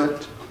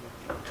servant?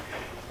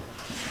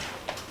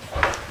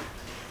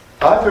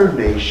 Other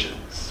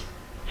nations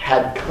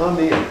had come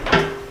in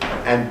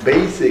and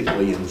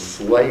basically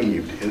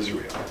enslaved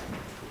Israel.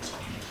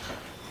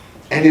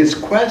 And his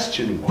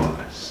question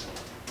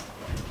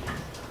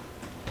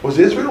was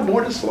Israel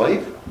born a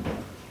slave?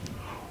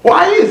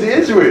 Why is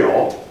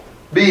Israel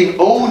being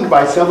owned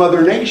by some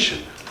other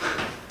nation?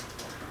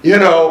 You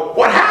know,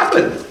 what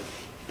happened?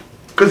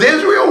 Because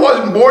Israel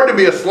wasn't born to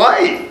be a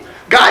slave.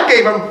 God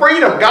gave them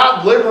freedom.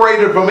 God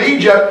liberated from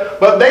Egypt,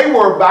 but they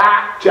were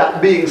back to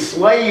being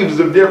slaves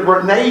of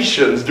different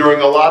nations during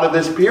a lot of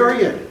this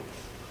period.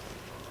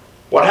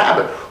 What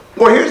happened?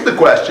 Well, here's the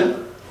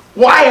question.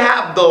 Why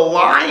have the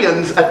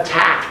lions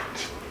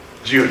attacked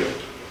Judah?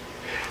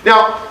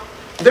 Now,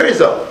 there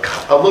is a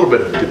little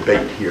bit of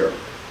debate here.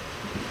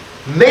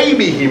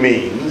 Maybe he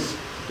means,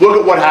 look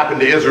at what happened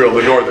to Israel,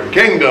 the northern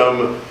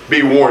kingdom,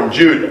 be warned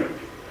Judah.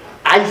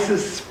 I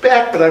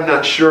suspect, but I'm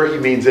not sure he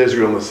means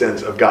Israel in the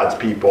sense of God's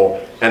people,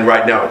 and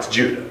right now it's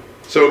Judah.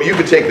 So you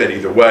could take that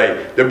either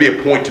way. There'd be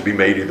a point to be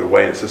made either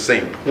way, and it's the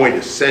same point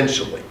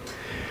essentially.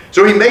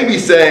 So he may be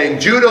saying,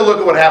 Judah, look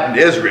at what happened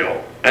to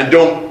Israel, and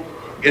don't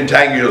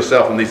entangle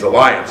yourself in these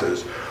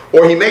alliances.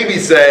 Or he may be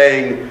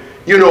saying,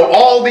 you know,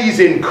 all these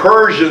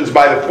incursions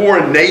by the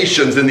foreign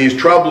nations in these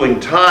troubling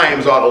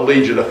times ought to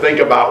lead you to think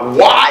about,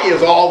 why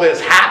is all this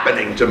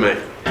happening to me?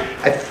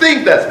 I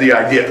think that's the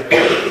idea.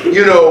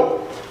 You know,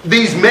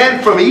 these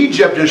men from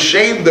Egypt have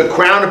shaved the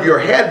crown of your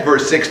head,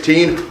 verse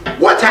 16.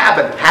 What's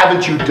happened?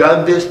 Haven't you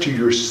done this to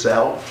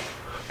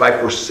yourself by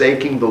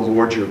forsaking the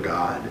Lord your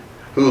God,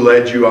 who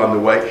led you on the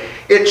way?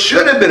 It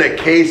should have been a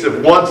case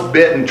of once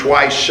bitten,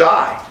 twice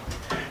shy.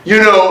 You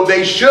know,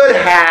 they should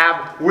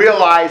have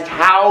realized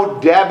how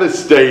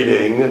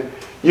devastating,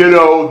 you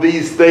know,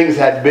 these things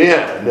had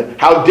been,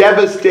 how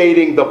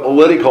devastating the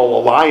political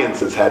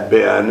alliances had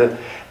been,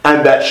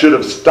 and that should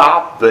have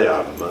stopped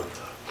them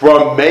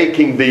from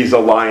making these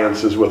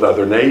alliances with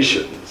other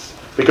nations,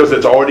 because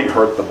it's already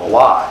hurt them a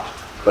lot,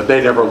 but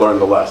they never learned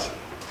the lesson.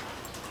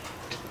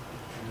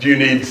 Do you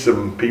need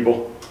some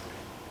people?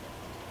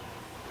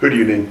 Who do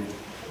you need?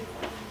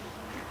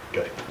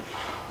 Okay.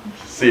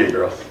 See you,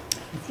 girls.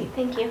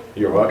 Thank you.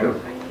 You're welcome.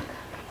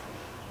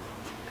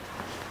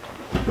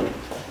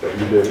 What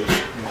you do?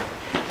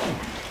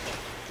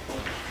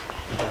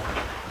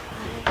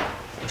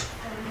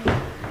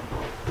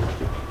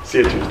 See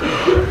you Tuesday.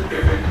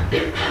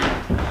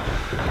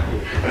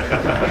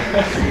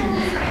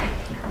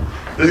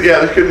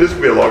 This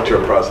could be a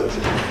long-term process.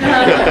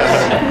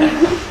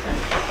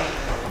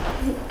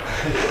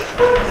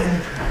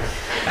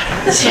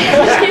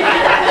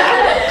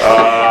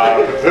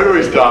 Who do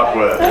we stop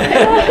with?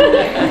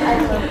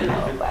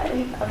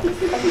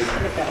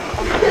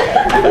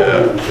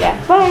 Yeah.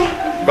 Bye.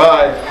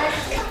 Bye.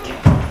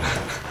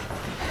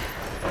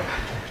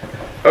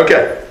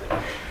 Okay.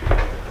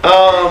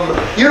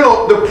 You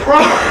know, the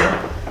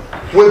problem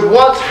with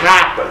what's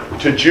happened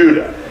to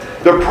Judah,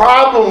 the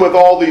problem with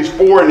all these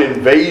foreign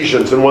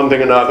invasions and one thing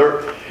or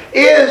another,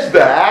 is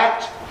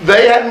that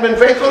they hadn't been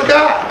faithful to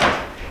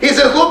God. He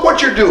says, look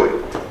what you're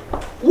doing.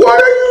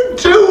 What are you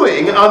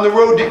doing on the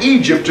road to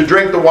Egypt to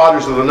drink the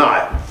waters of the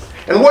Nile?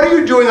 And what are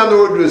you doing on the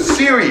road to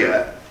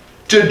Assyria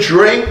to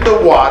drink the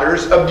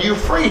waters of the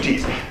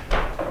Euphrates?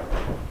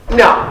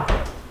 Now,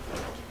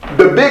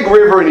 the big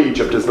river in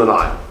Egypt is the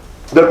Nile.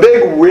 The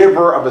big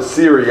river of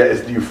Assyria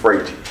is the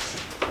Euphrates.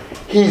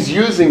 He's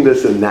using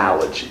this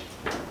analogy.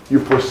 You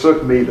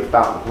forsook me, the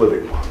fountain of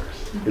living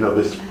waters. You know,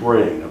 this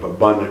spring of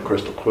abundant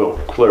crystal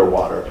clear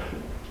water.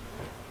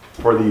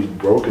 for these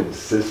broken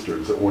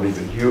cisterns that won't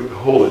even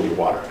hold any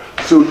water.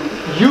 So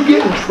you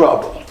get in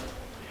trouble,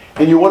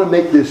 and you want to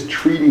make this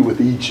treaty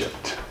with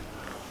Egypt,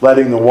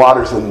 letting the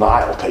waters of the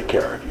Nile take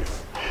care of you.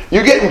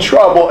 You get in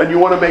trouble, and you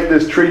want to make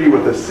this treaty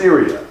with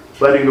Assyria,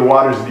 letting the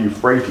waters of the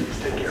Euphrates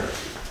take care of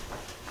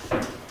you.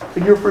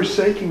 And you're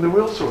forsaking the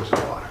real source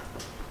of water.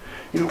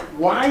 You know,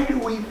 why do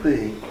we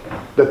think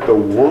that the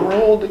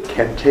world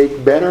can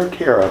take better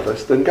care of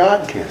us than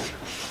God can?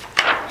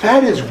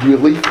 That is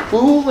really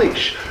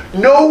foolish.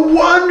 No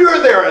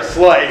wonder they're a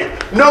slave.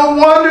 No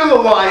wonder the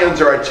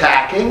lions are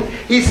attacking.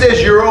 He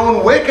says your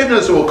own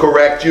wickedness will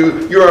correct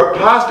you. Your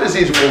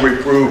apostasies will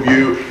reprove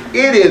you.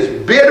 It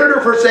is bitter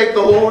to forsake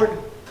the Lord.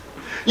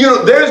 You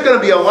know, there's going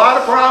to be a lot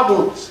of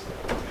problems.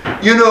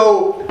 You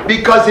know,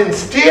 because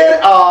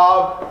instead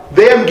of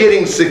them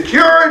getting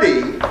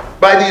security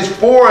by these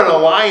foreign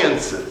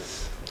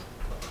alliances,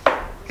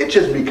 it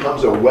just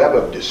becomes a web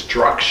of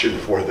destruction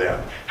for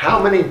them.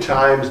 How many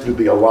times do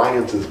the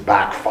alliances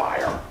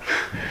backfire?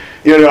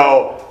 You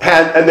know,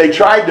 and they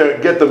tried to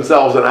get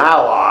themselves an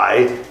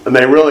ally, and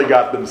they really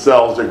got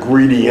themselves a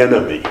greedy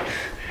enemy.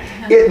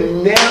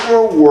 It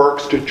never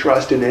works to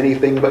trust in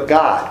anything but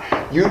God.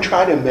 You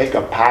try to make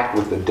a pact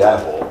with the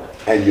devil,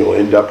 and you'll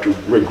end up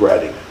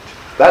regretting it.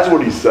 That's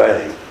what he's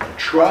saying.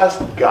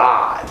 Trust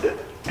God.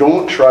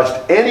 Don't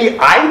trust any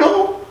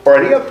idol or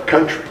any other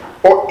country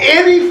or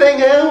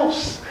anything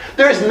else.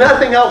 There's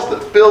nothing else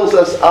that fills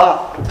us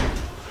up.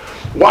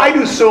 Why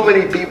do so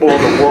many people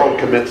in the world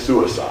commit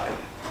suicide?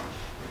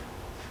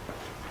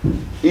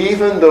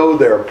 Even though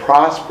they're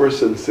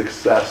prosperous and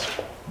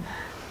successful.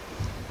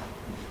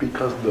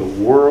 Because the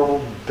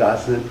world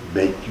doesn't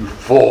make you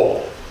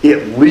full.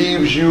 It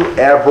leaves you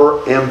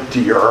ever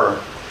emptier.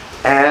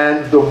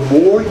 And the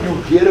more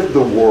you get of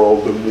the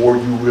world, the more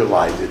you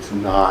realize it's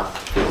not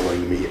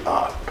filling me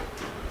up.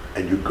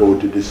 And you go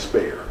to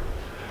despair.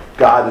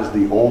 God is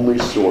the only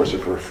source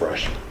of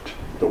refreshment.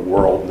 The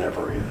world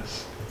never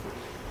is.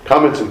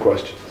 Comments and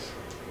questions?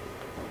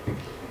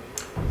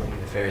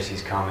 The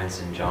Pharisees'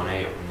 comments in John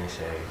 8 when they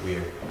say, we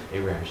are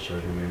Abraham's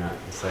children, we are not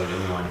enslaved to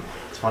anyone.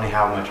 It's funny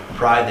how much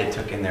pride they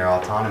took in their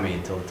autonomy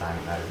until the time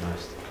it mattered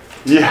most.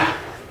 Yeah.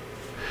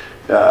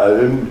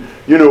 And,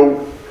 you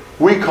know,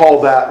 we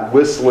call that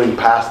whistling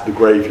past the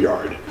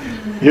graveyard.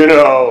 You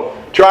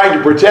know, trying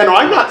to pretend, oh,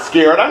 I'm not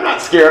scared, I'm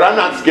not scared, I'm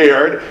not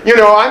scared. You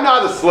know, I'm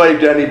not a slave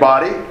to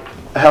anybody.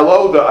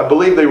 Hello, I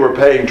believe they were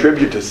paying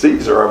tribute to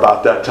Caesar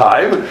about that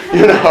time,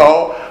 you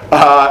know.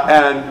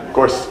 And, of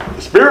course,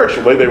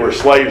 spiritually, they were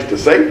slaves to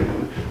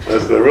Satan.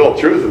 That's the real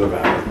truth of the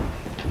matter.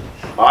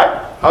 All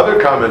right, other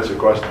comments or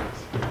questions?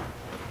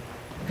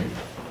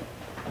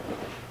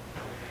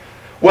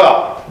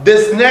 Well,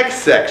 this next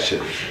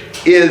section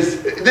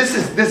is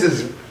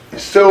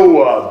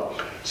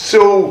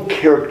so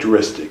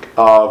characteristic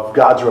of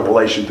God's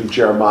revelation through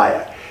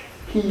Jeremiah.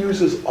 He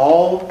uses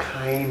all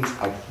kinds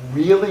of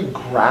really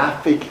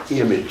graphic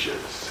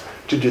images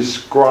to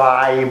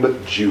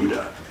describe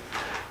Judah.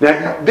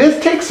 Now,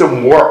 this takes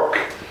some work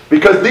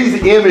because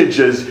these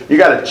images, you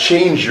got to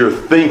change your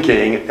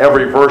thinking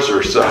every verse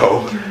or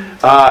so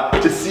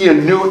to see a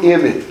new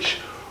image.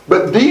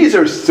 But these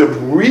are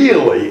some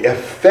really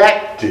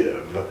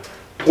effective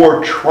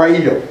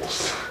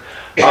portrayals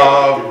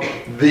of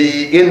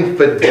the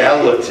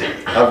infidelity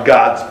of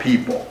God's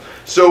people.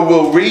 So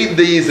we'll read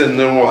these and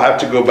then we'll have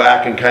to go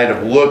back and kind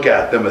of look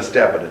at them a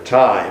step at a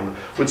time.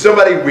 Would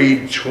somebody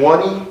read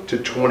 20 to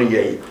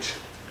 28?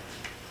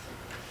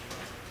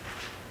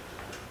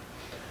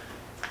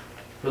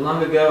 For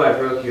long ago I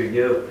broke your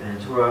yoke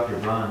and tore off your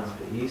bonds,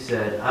 but you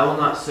said, I will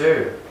not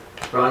serve.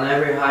 For on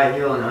every high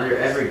hill and under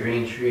every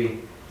green tree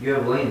you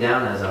have lain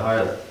down as a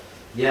harlot.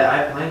 Yet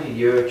I planted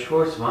you a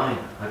choice vine,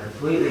 a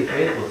completely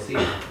faithful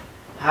seed.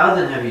 How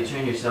then have you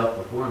turned yourself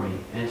before me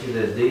into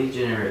the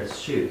degenerate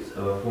shoots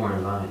of a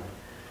foreign vine?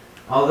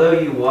 Although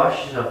you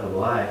wash yourself with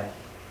lye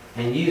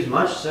and use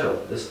much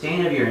soap, the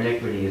stain of your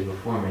iniquity is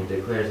before me,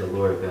 declares the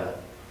Lord God.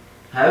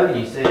 How can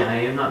you say, I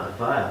am not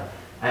defiled?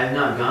 I have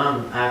not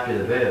gone after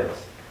the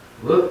Baals.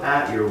 Look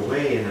at your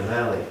way in the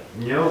valley.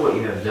 Know what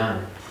you have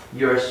done.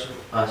 You are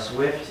a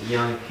swift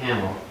young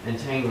camel,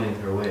 entangling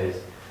her ways.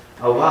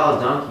 A wild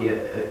donkey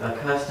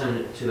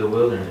accustomed to the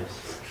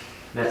wilderness,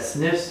 that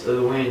sniffs of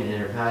the wind in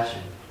her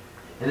passion.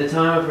 In the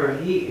time of her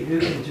heat, who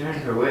can turn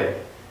her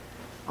way?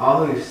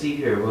 All who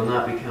seek her will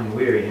not become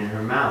weary, in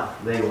her mouth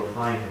they will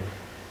find her.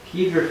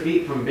 Keep your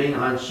feet from being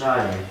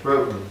unshod and your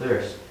throat from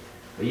thirst.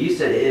 But you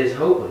said it is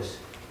hopeless.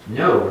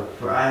 No,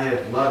 for I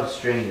have loved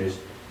strangers,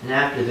 and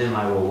after them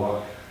I will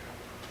walk.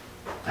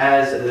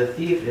 As the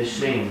thief is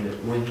shamed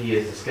when he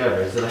is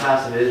discovered, so the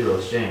house of Israel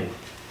is shamed.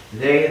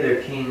 They,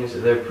 their kings,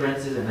 their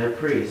princes, and their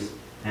priests,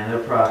 and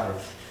their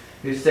prophets,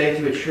 who say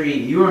to a tree,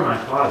 you are my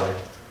father,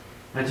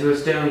 and to a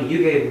stone, you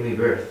gave me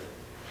birth.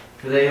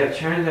 For they have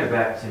turned their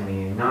back to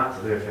me, and not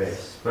to their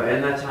face. But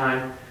in the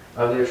time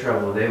of their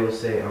trouble they will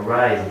say,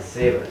 arise and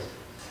save us.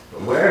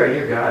 But where are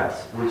your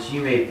gods, which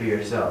you made for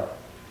yourself?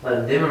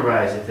 Let them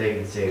arise if they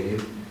can save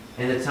you.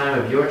 In the time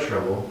of your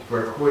trouble,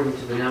 for according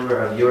to the number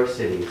of your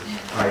cities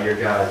are your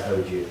gods,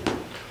 O Judah.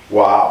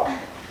 Wow.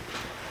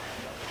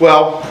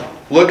 Well,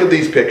 look at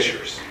these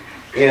pictures.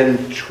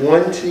 In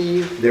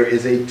 20, there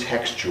is a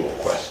textual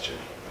question.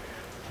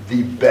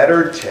 The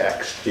better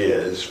text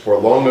is, for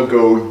long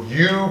ago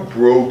you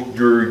broke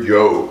your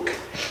yoke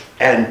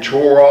and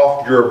tore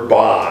off your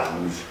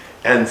bonds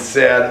and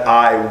said,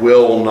 I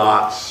will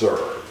not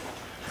serve.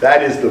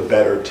 That is the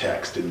better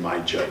text in my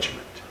judgment.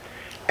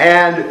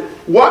 And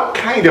what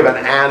kind of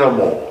an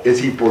animal is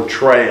he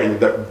portraying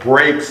that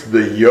breaks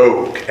the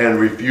yoke and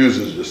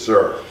refuses to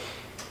serve?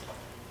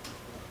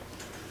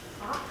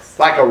 Ox.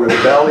 Like a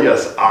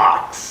rebellious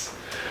ox.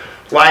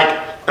 Like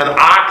an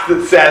ox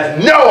that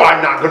says, no,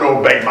 I'm not going to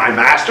obey my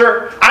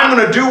master. I'm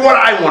going to do what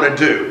I want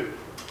to do.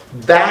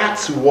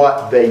 That's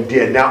what they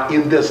did. Now,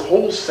 in this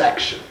whole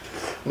section,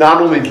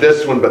 not only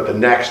this one, but the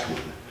next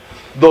one,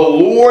 the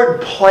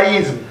Lord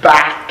plays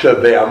back to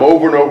them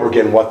over and over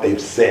again what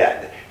they've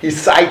said. He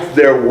cites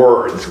their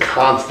words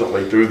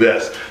constantly through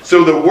this.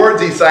 So the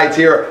words he cites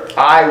here,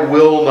 I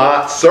will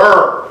not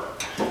serve.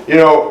 You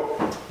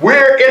know,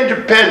 we're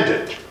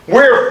independent.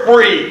 We're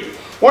free.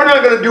 We're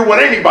not going to do what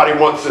anybody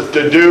wants us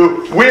to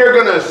do. We're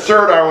going to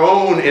assert our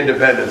own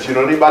independence. You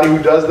know anybody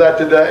who does that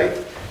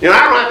today? You know,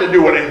 I don't have to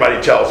do what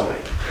anybody tells me.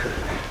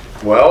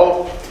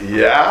 Well,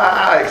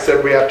 yeah,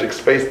 except we have to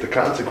face the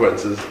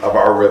consequences of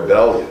our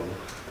rebellion.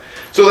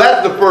 So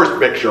that's the first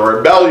picture, a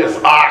rebellious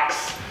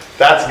ox.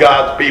 That's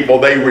God's people.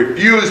 They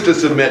refuse to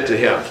submit to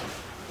him.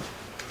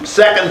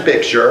 Second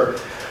picture,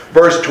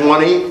 verse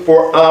 20,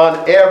 for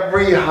on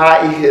every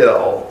high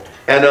hill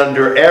and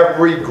under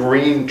every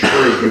green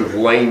tree you've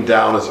lain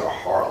down as a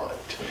harlot.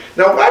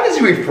 Now, why does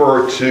he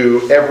refer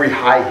to every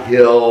high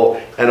hill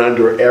and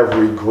under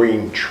every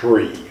green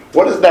tree?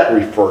 What does that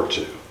refer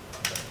to?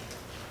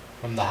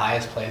 From the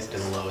highest place to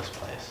the lowest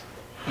place.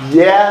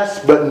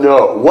 Yes, but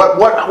no.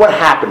 What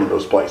happened in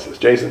those places,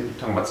 Jason? You're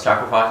talking about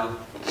sacrifices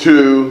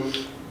To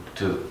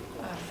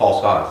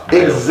false gods.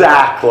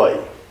 exactly.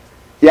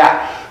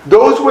 Yeah,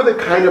 those were the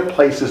kind of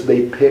places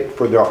they picked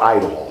for their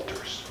idol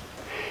altars.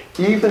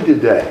 Even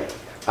today,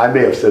 I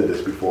may have said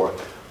this before,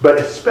 but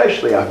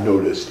especially I've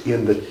noticed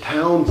in the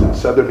towns in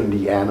southern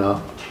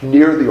Indiana,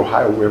 near the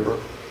Ohio River,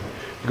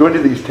 you go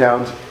into these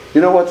towns,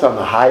 you know what's on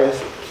the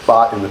highest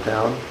spot in the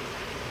town?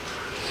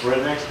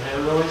 Rednecks and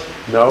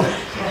hillbillies? No?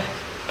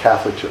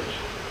 Catholic Church.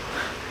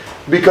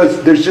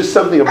 Because there's just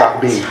something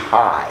about being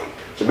high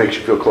that makes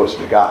you feel closer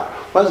to God.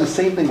 Well, it's the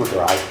same thing with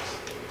their idols.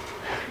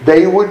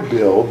 They would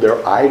build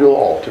their idol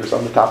altars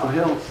on the top of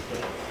hills.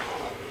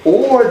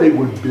 Or they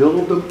would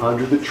build them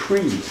under the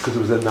trees because it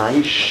was a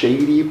nice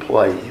shady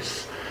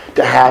place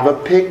to have a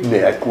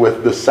picnic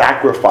with the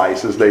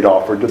sacrifices they'd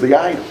offered to the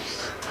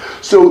idols.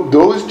 So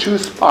those two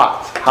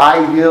spots,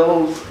 high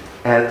hills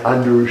and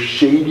under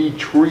shady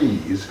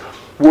trees,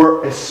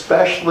 were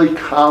especially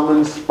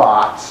common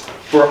spots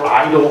for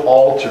idol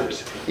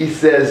altars. He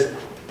says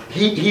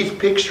he's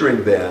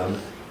picturing them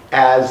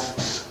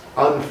as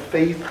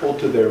unfaithful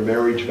to their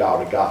marriage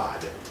vow to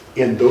God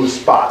in those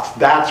spots.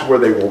 That's where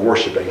they were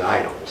worshiping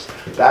idols.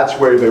 That's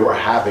where they were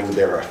having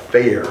their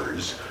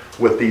affairs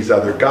with these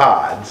other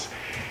gods.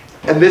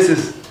 And this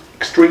is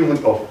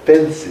extremely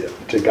offensive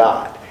to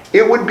God.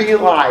 It would be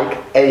like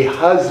a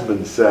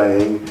husband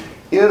saying,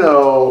 you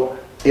know,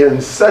 in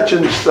such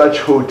and such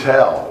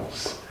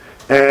hotels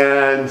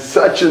and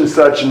such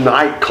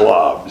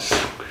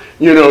nightclubs,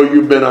 you know,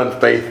 you've been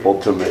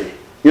unfaithful to me.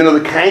 You know,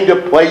 the kind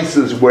of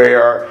places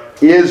where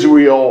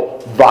Israel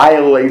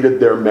violated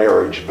their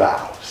marriage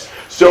vows.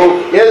 So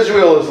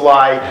Israel is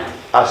like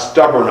a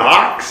stubborn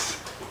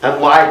ox and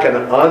like an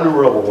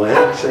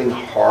unrelenting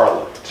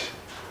harlot.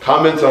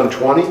 Comments on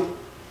 20?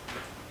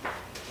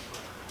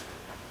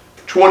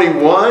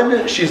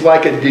 21, she's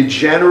like a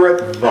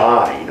degenerate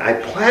vine. I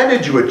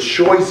planted you a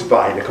choice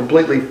vine, a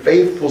completely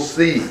faithful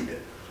seed.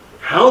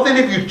 How then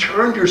have you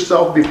turned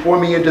yourself before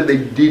me into the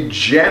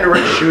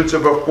degenerate shoots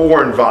of a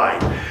foreign vine?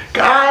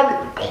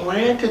 God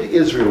planted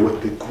Israel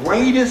with the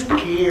greatest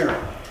care.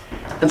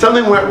 And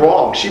something went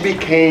wrong. She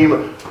became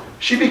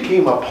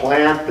a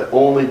plant that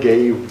only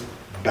gave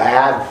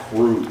bad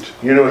fruit.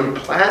 You know, he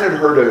planted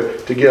her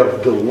to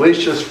give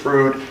delicious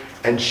fruit,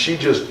 and she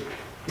just,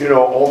 you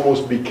know,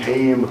 almost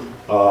became,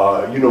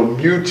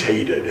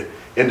 mutated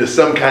into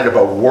some kind of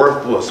a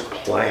worthless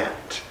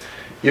plant.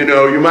 You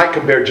know, you might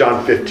compare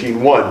John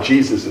 15:1.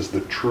 Jesus is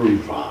the true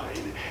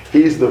vine.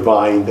 He's the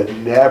vine that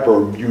never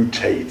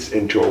mutates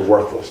into a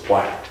worthless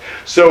plant.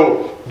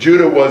 So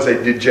Judah was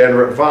a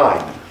degenerate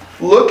vine.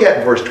 Look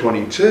at verse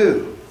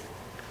 22.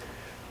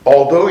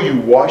 Although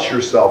you wash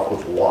yourself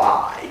with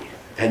lye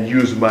and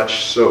use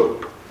much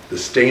soap, the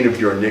stain of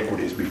your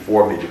iniquities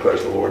before me,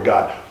 declares the Lord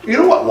God. You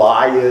know what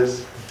lye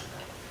is?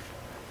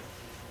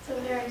 It's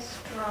a very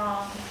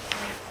strong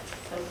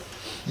soap.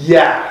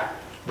 Yeah.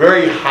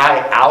 Very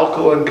high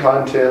alkaline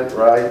content,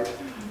 right?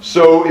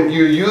 So if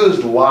you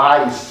used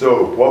lye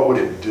soap, what would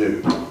it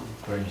do?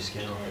 Burn your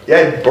skin off.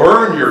 Yeah, it'd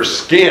burn your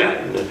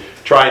skin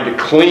trying to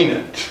clean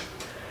it.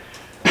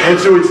 And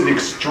so it's an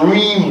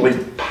extremely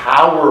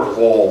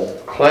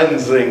powerful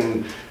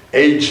cleansing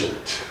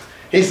agent.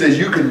 He says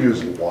you can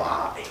use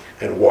lye.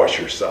 and wash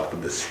yourself.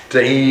 And the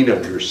stain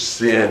of your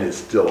sin is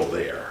still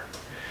there.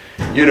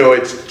 You know,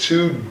 it's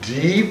too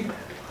deep.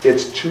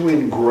 It's too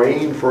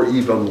ingrained for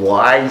even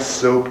lye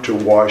soap to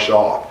wash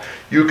off.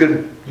 You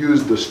can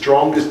use the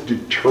strongest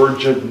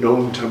detergent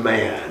known to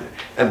man,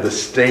 and the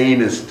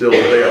stain is still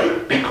there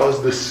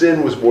because the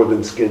sin was more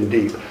than skin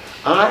deep.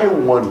 I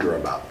wonder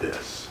about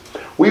this.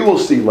 We will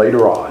see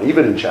later on,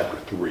 even in chapter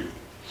 3,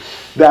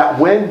 that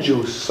when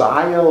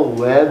Josiah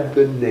led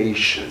the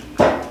nation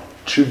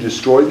to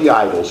destroy the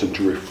idols and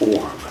to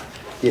reform,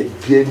 it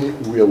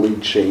didn't really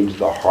change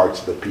the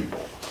hearts of the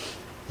people.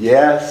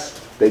 Yes,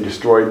 they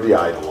destroyed the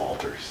idol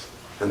altars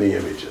and the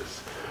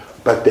images,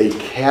 but they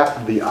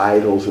kept the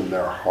idols in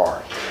their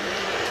heart.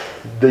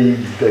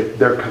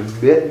 Their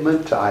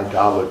commitment to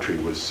idolatry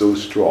was so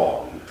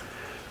strong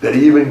that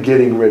even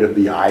getting rid of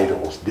the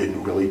idols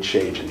didn't really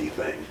change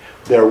anything.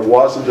 There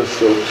wasn't a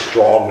soap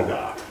strong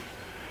enough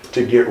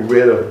to get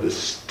rid of the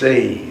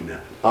stain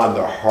on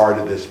the heart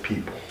of this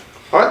people.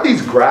 Aren't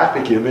these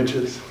graphic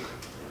images?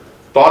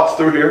 Thoughts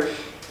through here?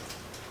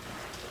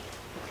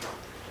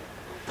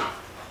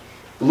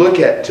 Look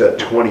at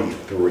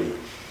 23.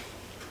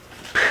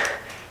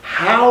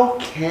 How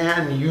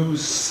can you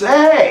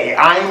say,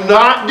 I'm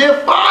not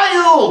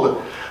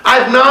defiled?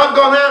 I've not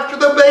gone after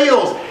the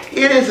Baals.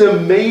 It is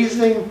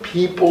amazing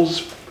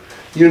people's,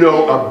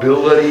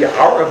 ability,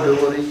 our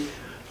ability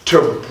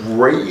to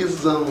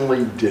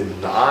brazenly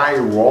deny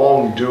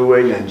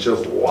wrongdoing and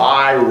just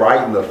lie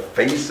right in the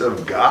face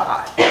of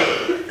God.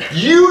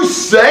 You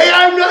say,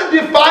 I'm not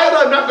defiled,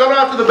 I'm not gone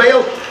after the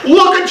Baals.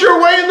 Look at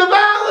your way in the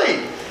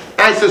valley.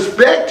 I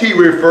suspect he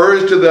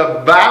refers to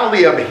the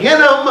valley of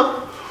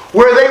Hinnom,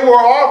 where they were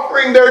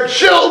offering their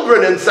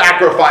children in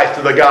sacrifice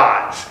to the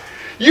gods.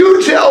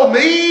 You tell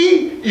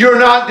me you're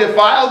not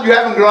defiled, you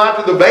haven't gone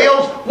after the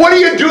Baals? What are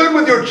you doing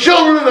with your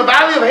children in the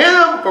valley of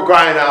Hinnom, for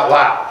crying out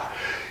loud?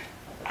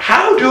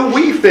 How do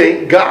we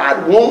think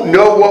God won't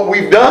know what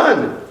we've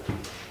done?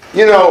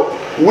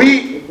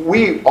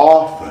 We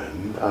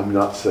often, I'm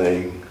not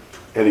saying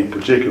any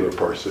particular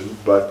person,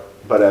 but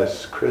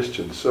as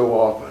Christians, so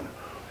often,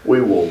 we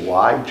will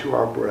lie to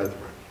our brethren.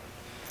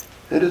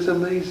 It is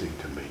amazing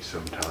to me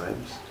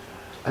sometimes.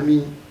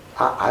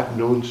 I've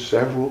known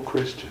several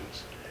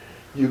Christians.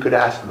 You could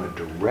ask them a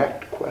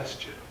direct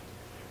question.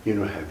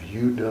 Have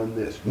you done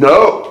this?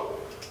 No,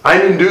 I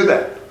didn't do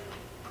that.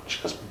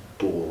 Just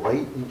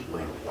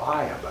blatantly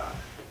lie about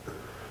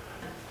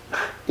it.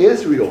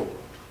 Israel,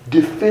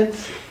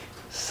 defensive,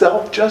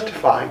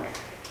 self-justifying.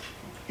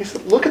 He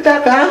said, look at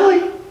that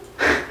valley.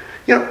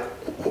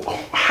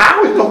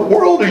 How in the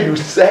world are you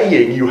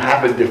saying you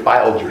haven't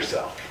defiled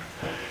yourself?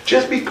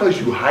 Just because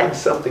you hide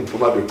something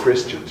from other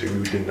Christians or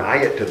you deny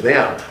it to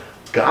them,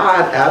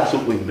 God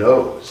absolutely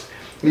knows.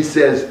 He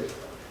says,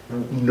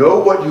 know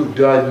what you've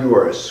done. You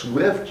are a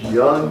swift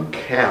young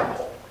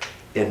camel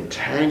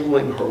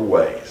entangling her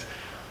ways.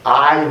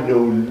 I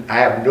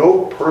have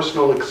no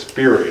personal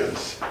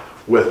experience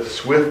with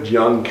swift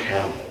young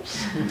camels.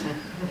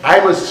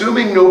 I'm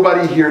assuming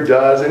nobody here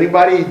does.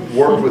 Anybody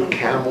work with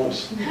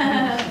camels?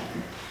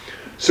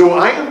 So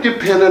I am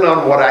dependent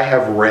on what I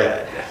have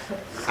read.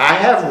 I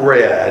have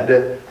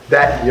read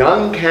that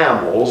young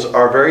camels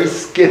are very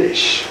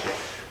skittish.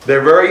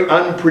 They're very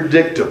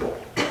unpredictable.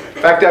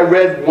 In fact, I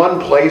read one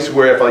place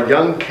where if a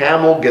young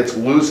camel gets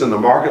loose in the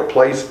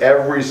marketplace,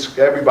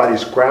 everybody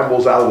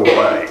scrambles out of the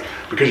way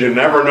because you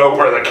never know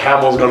where the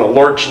camel's going to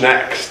lurch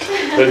next.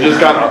 It just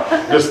kind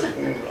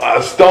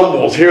of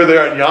stumbles here,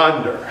 there, and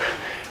yonder.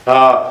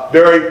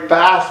 Very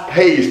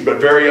fast-paced, but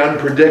very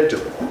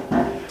unpredictable.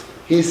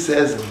 He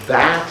says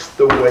that's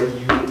the way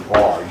you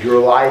are. You're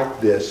like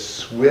this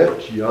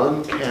swift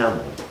young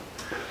camel.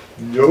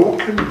 No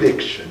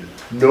conviction,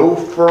 no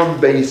firm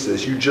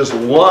basis. You just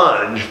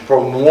lunge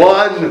from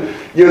one,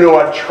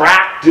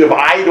 attractive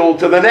idol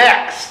to the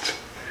next.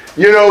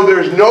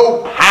 There's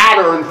no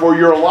pattern for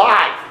your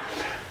life.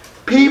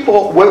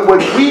 People, when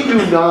we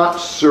do not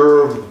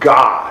serve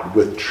God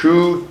with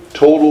true,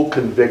 total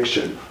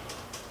conviction,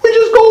 we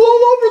just go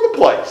all over the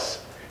place.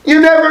 You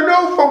never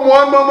know from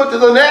one moment to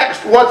the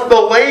next what's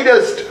the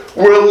latest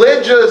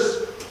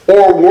religious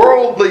or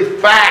worldly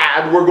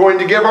fad we're going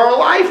to give our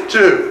life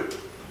to.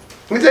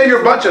 We say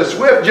you're a bunch of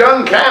swift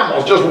young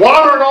camels just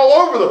wandering all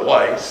over the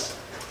place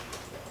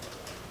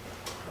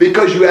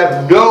because you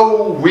have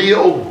no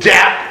real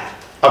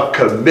depth of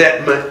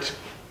commitment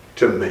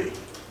to me.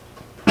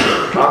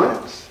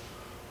 Comments?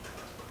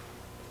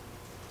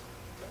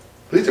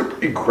 These are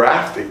pretty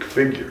graphic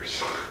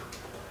figures.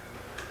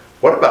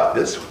 What about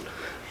this one?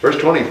 Verse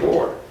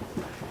 24.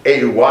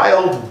 A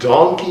wild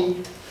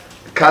donkey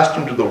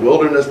accustomed to the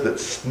wilderness that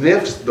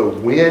sniffs the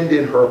wind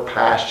in her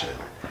passion.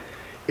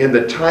 In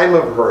the time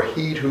of her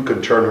heat, who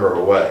can turn her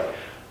away?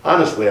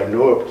 Honestly, I have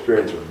no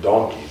experience with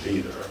donkeys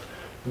either.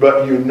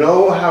 But you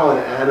know how an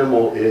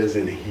animal is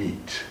in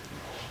heat.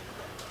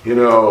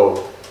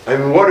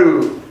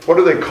 What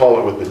do they call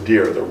it with the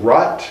deer? The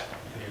rut?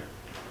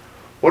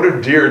 What do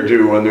deer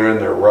do when they're in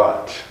their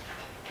rut?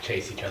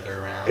 Chase each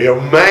other around.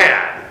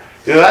 Man,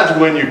 You know, that's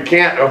when you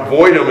can't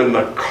avoid them in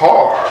the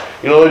car.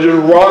 You know, they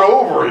just run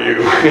over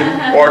you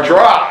or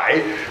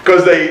try,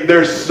 because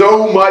they're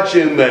so much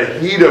in the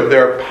heat of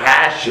their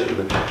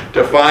passion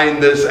to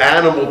find this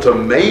animal to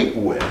mate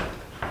with.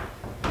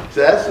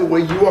 So that's the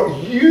way you are.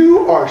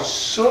 You are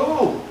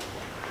so,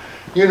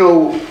 you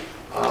know,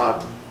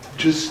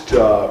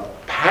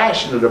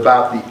 passionate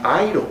about the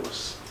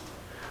idols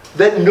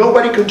that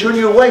nobody can turn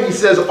you away. He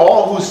says,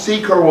 all who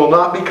seek her will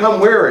not become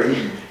weary.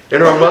 In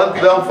her month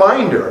they'll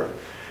find her.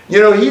 You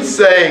know, he's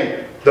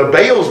saying the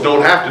Baals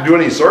don't have to do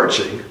any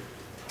searching.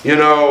 You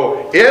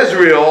know,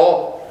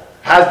 Israel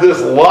has this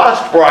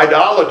lust for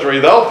idolatry.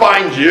 They'll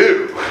find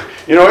you.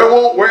 You know, it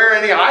won't wear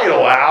any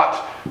idol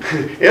out.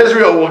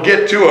 Israel will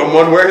get to them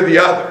one way or the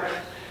other.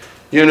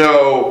 You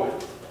know,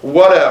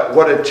 what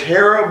a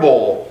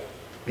terrible,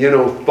 you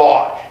know,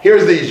 thought.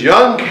 Here's these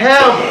young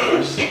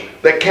camels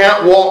that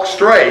can't walk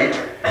straight.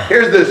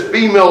 Here's this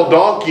female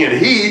donkey in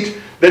heat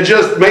that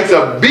just makes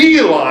a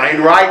beeline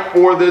right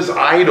for this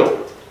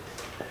idol.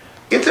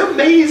 It's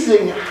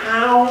amazing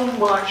how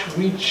much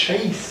we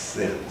chase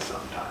sin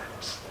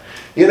sometimes.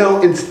 You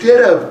know,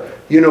 instead of,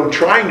 you know,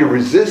 trying to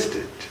resist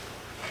it.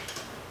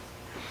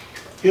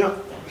 You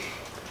know,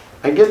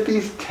 I get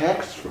these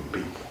texts from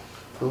people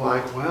who are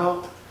like,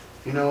 well,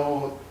 you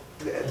know,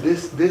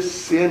 this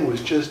sin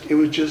was just, it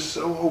was just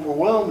so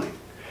overwhelming.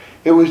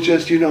 It was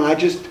just, you know, I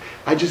just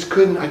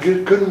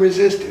couldn't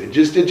resist it.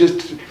 It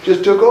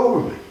just took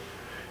over me.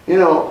 You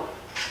know,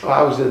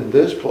 I was in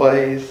this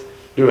place,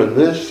 doing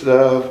this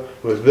stuff,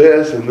 with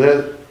this and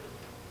this.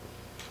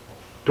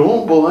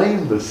 Don't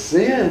blame the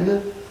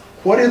sin.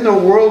 What in the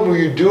world were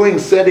you doing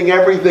setting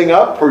everything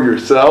up for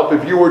yourself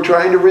if you were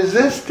trying to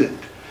resist it?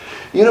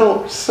 You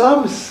know,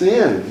 some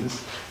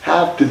sins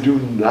have to do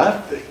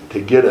nothing to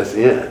get us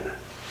in.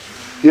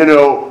 You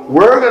know,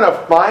 we're going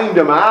to find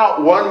them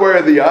out one way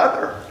or the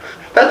other.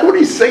 That's what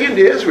he's saying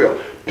to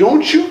Israel.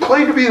 Don't you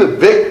claim to be the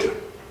victim.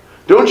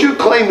 Don't you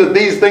claim that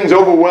these things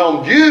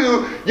overwhelmed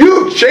you.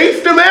 You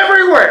chased them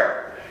everywhere.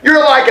 You're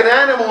like an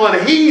animal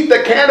in heat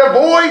that can't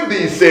avoid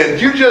these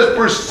sins. You just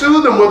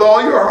pursue them with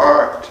all your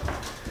heart.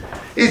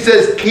 He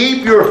says,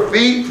 keep your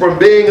feet from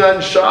being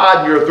unshod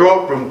and your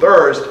throat from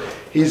thirst.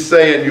 He's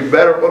saying, you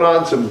better put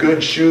on some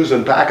good shoes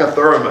and pack a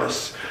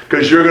thermos,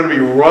 because you're going to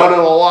be running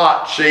a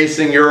lot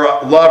chasing your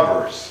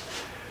lovers.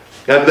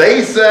 And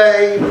they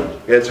say,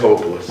 it's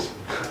hopeless.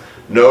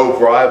 No,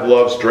 for I have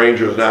loved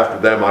strangers, and after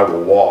them I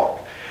will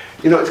walk.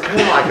 You know, it's kind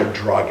of like a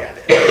drug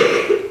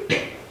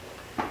addict.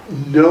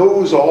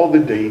 Knows all the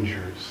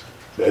dangers.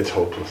 It's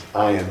hopeless.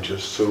 I am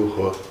just so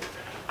hooked.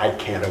 I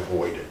can't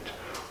avoid it.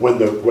 When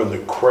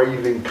the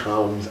craving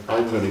comes,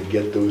 I'm going to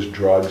get those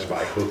drugs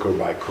by hook or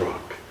by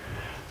crook.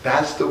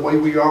 That's the way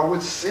we are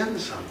with sin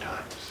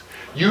sometimes.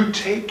 You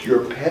take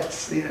your pet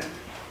sin,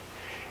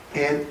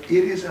 and it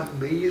is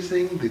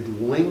amazing the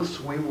lengths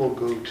we will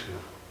go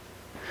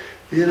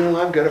to. You know,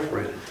 I've got a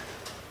friend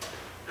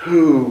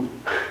who,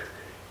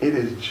 it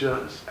is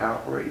just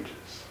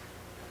outrageous.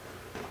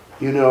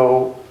 You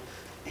know,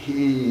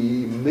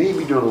 he may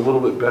be doing a little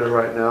bit better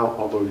right now,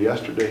 although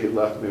yesterday he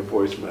left me a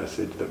voice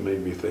message that made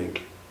me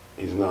think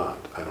he's not.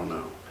 I don't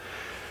know.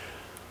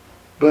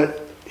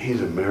 But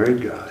he's a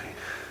married guy,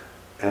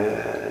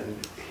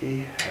 and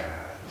he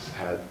has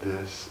had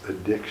this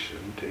addiction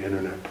to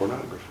internet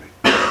pornography.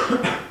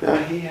 Now,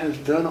 he has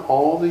done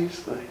all these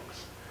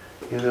things.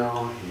 You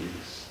know,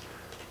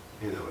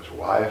 his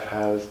wife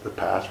has the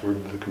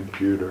password to the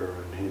computer,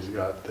 and he's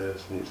got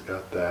this, and he's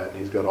got that, and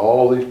he's got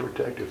all these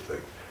protective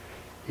things.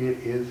 It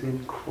is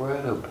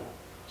incredible,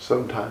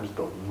 sometimes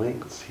the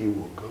lengths he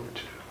will go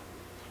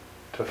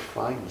to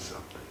find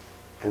something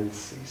and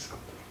see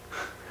something.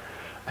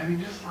 I mean,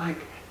 just like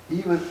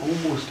even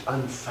almost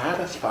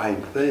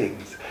unsatisfying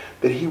things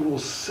that he will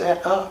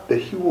set up,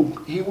 that he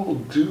will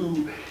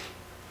do,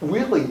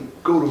 really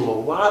go to a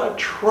lot of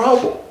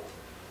trouble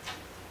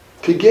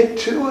to get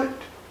to it.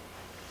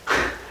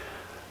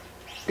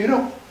 You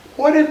know,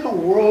 what in the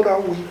world are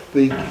we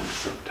thinking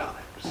sometimes?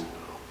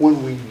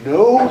 When we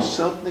know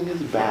something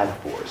is bad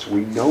for us,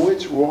 we know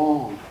it's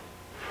wrong.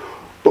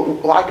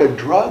 But like a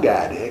drug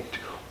addict,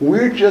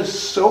 we're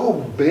just so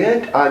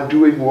bent on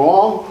doing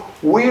wrong,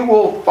 we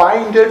will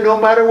find it no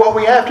matter what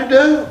we have to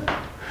do.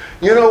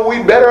 You know,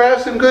 we better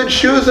have some good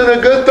shoes and a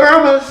good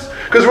thermos,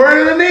 because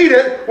we're going to need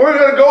it. We're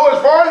going to go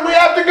as far as we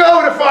have to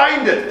go to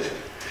find it.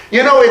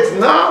 You know, it's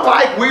not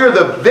like we are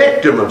the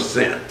victim of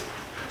sin.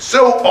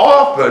 So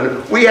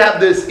often we have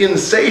this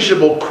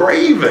insatiable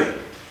craving.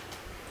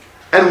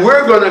 And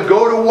we're going to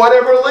go to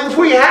whatever lengths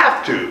we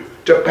have to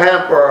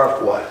pamper our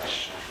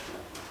flesh.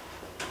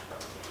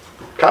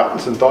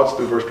 Comments and thoughts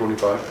through verse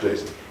 25,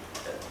 Jason?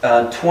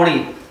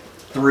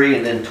 23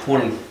 and then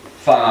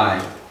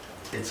 25,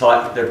 it's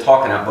like they're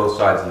talking out both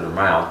sides of their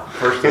mouth.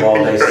 First of all,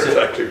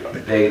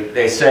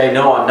 they say,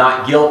 no, I'm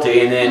not guilty.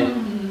 And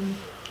then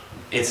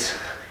it's,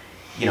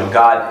 you know,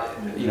 God,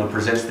 you know,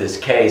 presents this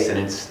case, and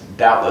it's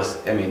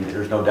doubtless, I mean,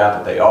 there's no doubt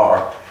that they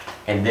are.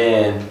 And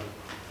then,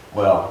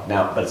 well,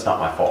 now, but it's not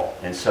my fault.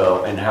 And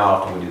so, and how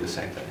often we do the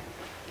same thing?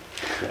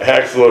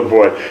 Excellent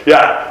point.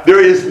 Yeah,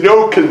 there is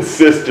no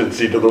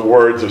consistency to the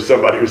words of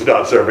somebody who's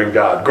not serving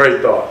God.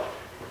 Great thought.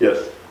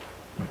 Yes?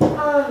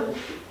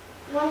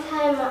 One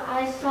time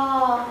I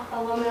saw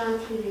a woman on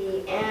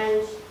TV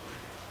and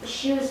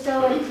she was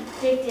so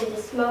addicted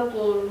to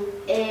smoking,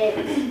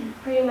 it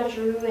pretty much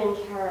ruined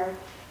her,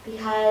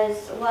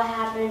 because what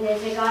happened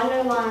is it got in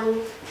her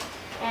lungs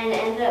and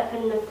ended up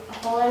putting a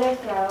hole in her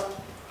throat,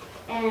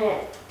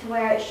 and to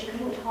where she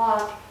couldn't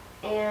talk.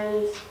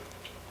 And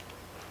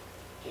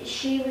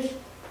she was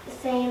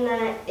saying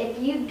that if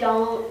you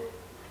don't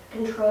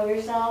control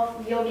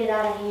yourself, you'll get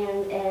out of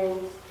hand,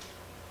 and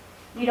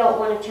you don't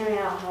want to turn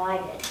out how I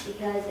did,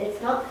 because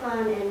it's not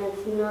fun and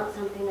it's not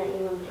something that you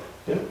want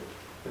to do. Yeah.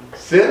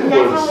 Sin And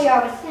that's how was... we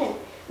are with sin.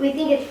 We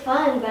think it's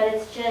fun, but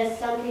it's just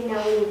something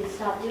that we need to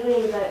stop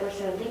doing, but we're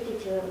so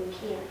addicted to it, we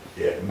can't.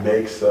 It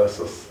makes us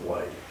a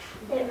slave.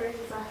 It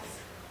ruins us.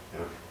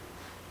 Yeah. It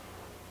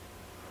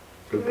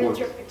Good ruins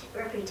point.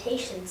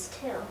 reputations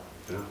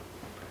too.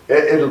 Yeah.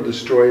 It'll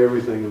destroy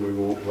everything and we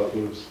won't let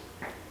loose.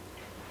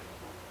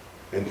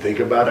 And think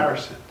about our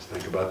sins.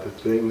 Think about the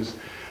things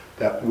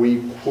that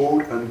we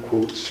quote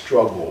unquote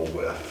struggle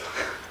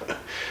with.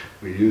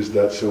 We use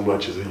that so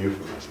much as a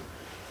euphemism.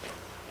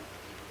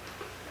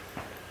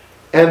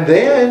 And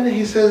then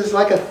he says it's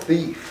like a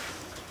thief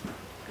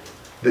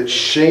that's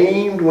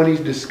shamed when he's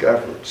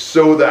discovered.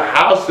 So the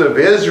house of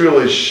Israel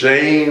is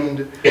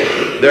shamed.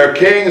 Their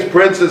kings,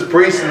 princes,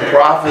 priests, and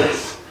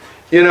prophets.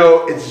 You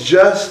know, it's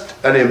just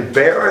an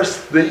embarrassed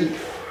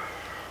thief.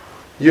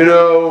 You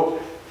know,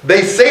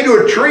 they say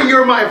to a tree,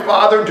 "You're my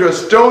father," and to a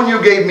stone,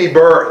 "You gave me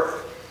birth."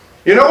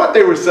 You know what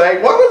they were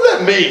saying? What does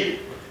that mean?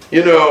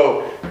 You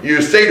know,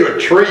 you say to a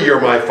tree,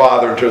 "You're my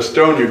father," and to a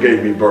stone, "You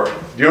gave me birth."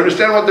 Do you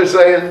understand what they're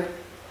saying?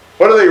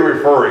 What are they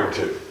referring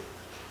to?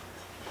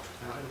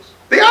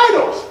 The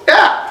idols,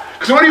 yeah.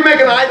 Because what do you make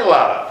an idol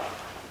out of?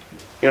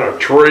 You know, a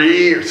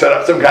tree, or set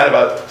up some kind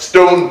of a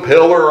stone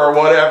pillar or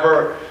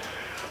whatever.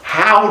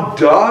 How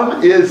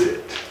dumb is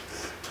it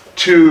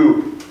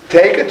to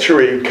take a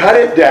tree, cut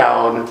it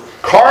down,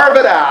 carve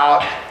it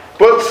out,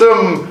 put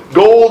some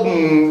gold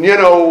and, you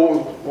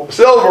know,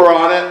 silver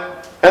on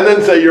it, and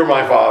then say, "You're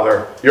my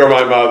father, you're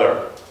my mother."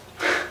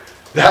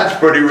 That's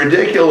pretty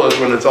ridiculous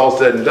when it's all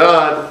said and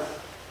done.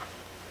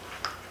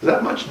 Is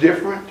that much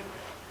different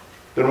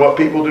than what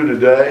people do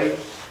today?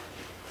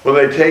 When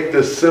they take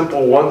this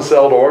simple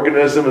one-celled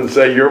organism and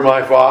say, "You're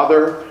my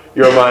father,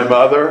 you're my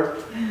mother,"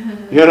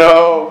 you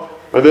know,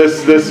 or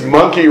this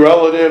monkey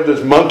relative,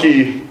 this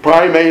monkey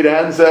primate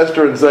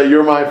ancestor, and say,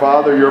 "You're my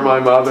father, you're my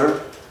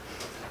mother."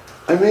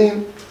 I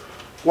mean,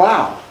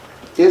 wow.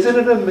 Isn't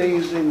it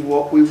amazing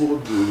what we will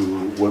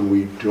do when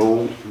we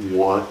don't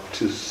want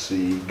to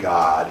see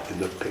God in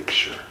the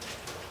picture?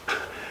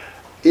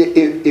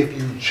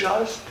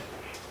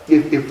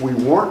 If we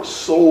weren't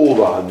sold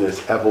on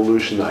this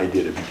evolution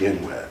idea to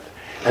begin with,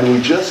 and we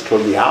just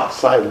from the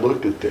outside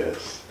looked at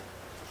this,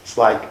 it's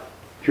like,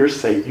 you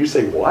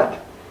say what?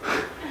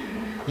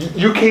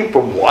 You came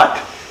from what?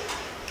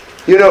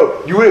 You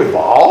know, you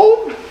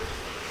evolved?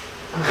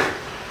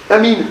 I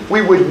mean,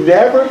 we would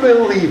never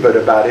believe it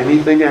about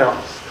anything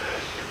else.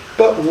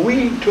 But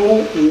we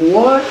don't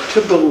want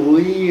to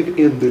believe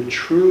in the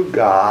true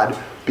God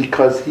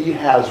because he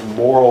has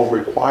moral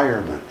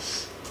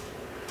requirements.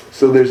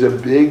 So there's a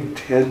big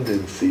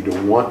tendency to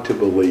want to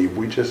believe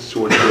we just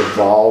sort of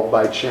evolved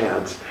by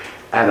chance,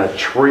 and a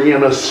tree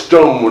and a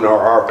stone are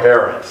our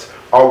parents.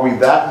 Are we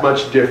that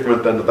much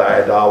different than the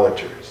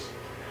idolaters?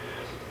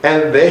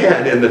 And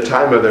then, in the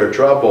time of their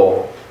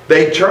trouble,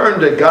 they turn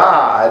to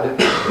God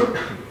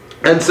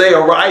and say,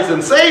 "Arise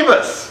and save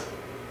us."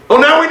 "Oh,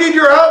 now we need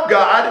your help,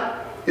 God."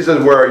 He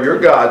says, "Where are your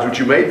gods which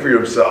you made for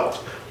yourselves?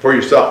 For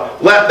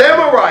yourself. Let them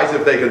arise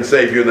if they can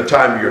save you in the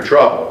time of your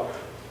trouble."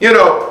 You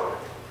know,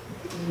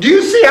 do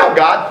you see how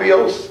God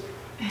feels?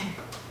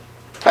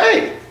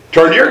 Hey,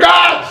 turn to your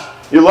gods.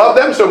 You love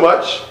them so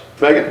much.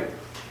 Megan?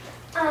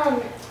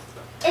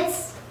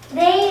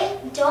 They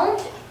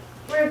don't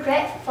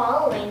regret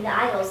following the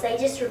idols. They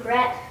just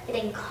regret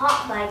getting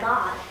caught by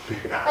God.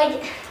 Yeah.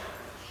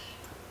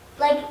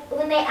 Like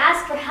when they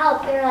ask for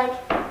help, they're like,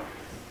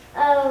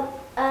 "Oh,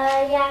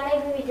 yeah,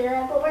 maybe we did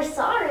that, but we're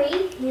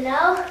sorry," you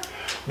know?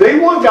 They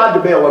want God to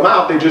bail them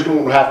out. They just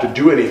won't have to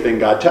do anything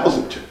God tells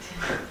them to.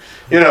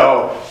 You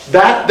know,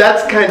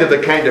 that's kind of the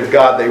kind of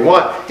God they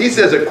want. He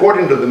says,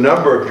 "According to the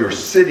number of your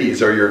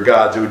cities are your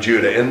gods, O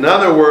Judah." In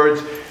other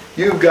words,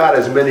 you've got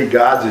as many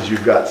gods as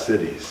you've got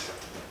cities.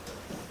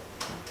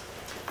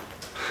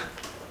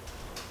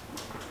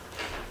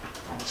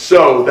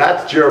 So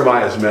that's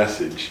Jeremiah's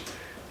message.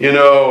 You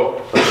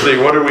know, let's see,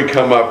 what did we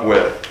come up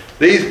with?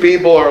 These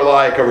people are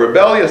like a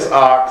rebellious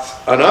ox,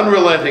 an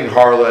unrelenting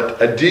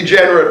harlot, a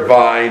degenerate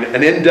vine,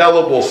 an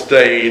indelible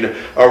stain,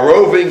 a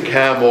roving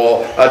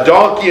camel, a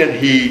donkey in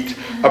heat,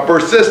 a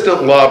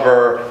persistent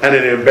lover, and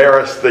an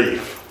embarrassed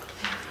thief.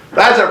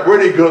 That's a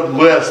pretty good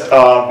list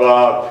of,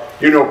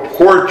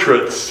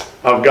 portraits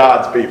of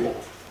God's people.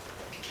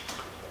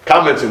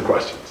 Comments and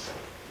questions?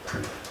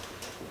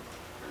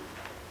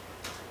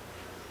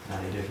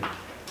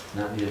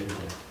 Not any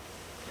different.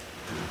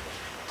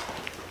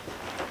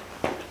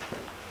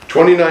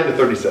 29 to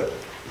 37.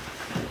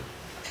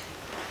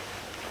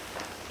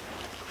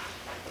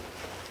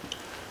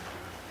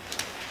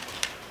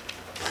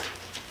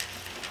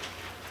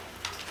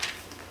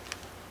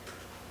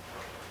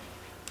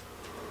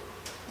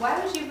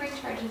 Why would you bring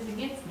charges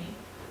against me?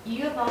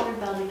 You have all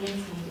rebelled against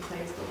me,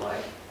 declares the Lord.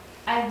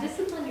 I have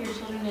disciplined your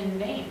children in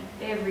vain.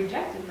 They have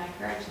rejected my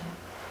correction.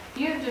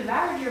 You have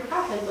devoured your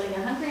prophets like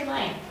a hungry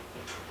lion.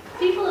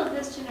 People of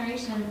this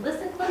generation,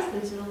 listen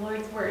closely to the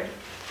Lord's word.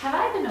 Have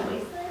I been a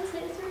wasteland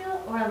to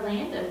Israel, or a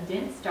land of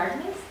dense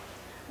darkness?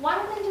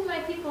 Why then do my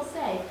people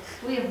say,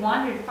 we have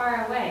wandered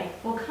far away,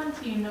 we'll come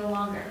to you no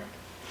longer?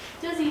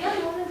 Does a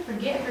young woman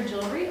forget her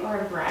jewelry, or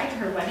a bride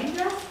her wedding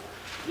dress?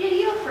 Yet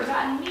you have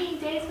forgotten me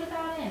days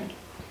without end.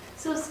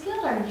 So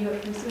skilled are you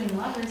at pursuing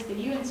lovers that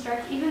you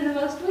instruct even the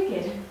most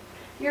wicked.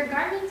 Your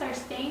garments are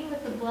stained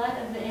with the blood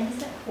of the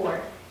innocent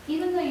poor,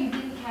 even though you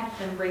didn't catch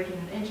them breaking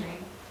and entering.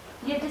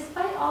 Yet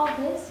despite all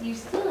this, you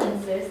still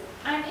insist,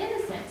 I'm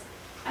innocent.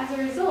 As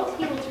a result,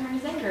 he will turn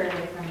his anger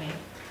away from me.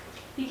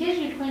 Because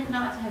you claim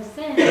not to have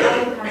sinned,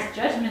 I will pass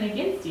judgment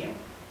against you.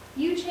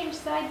 You change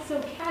sides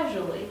so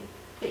casually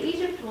that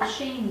Egypt will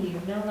shame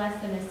you no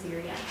less than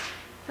Assyria.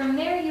 From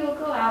there you will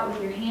go out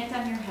with your hands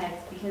on your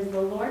heads, because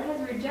the Lord has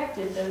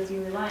rejected those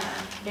you rely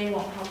on. They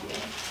won't help you.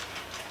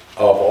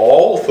 Of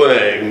all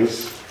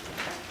things,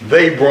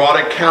 they brought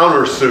a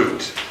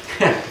countersuit.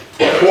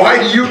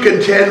 Why do you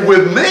contend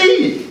with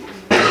me?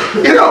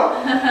 You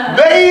know,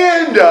 they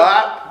end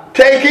up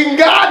taking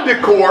God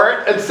to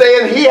court and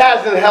saying he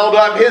hasn't held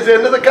up his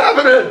end of the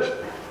covenant.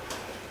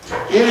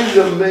 It is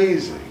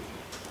amazing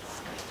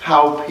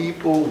how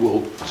people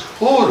will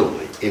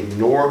totally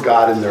ignore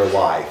God in their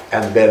life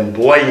and then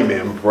blame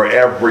him for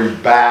every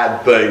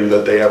bad thing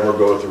that they ever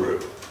go through.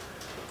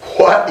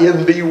 What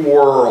in the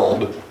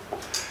world?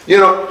 You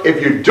know, if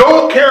you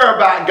don't care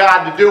about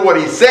God to do what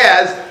he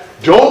says,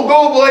 don't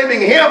go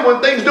blaming him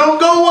when things don't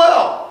go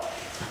well.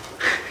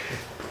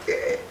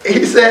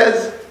 He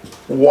says,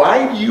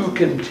 why do you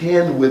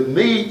contend with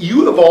me?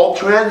 You have all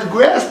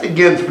transgressed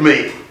against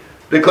me,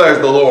 declares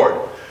the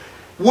Lord.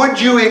 Would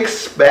you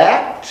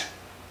expect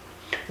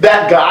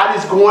that God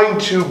is going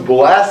to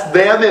bless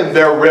them in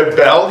their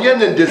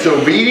rebellion and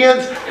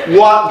disobedience?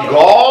 What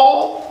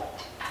gall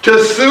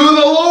to sue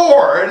the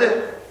Lord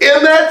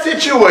in that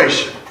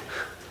situation.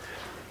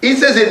 He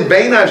says, in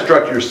vain I've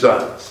struck your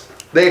sons.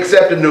 They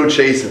accepted no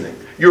chastening.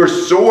 Your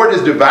sword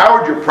has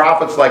devoured your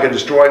prophets like a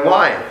destroying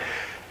lion.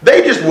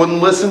 They just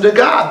wouldn't listen to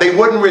God. They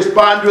wouldn't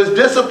respond to his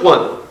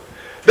discipline.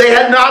 They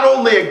had not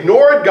only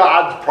ignored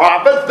God's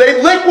prophets,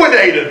 they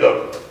liquidated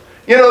them.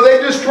 You know,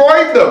 they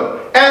destroyed them.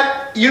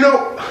 And, you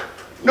know,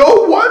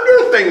 no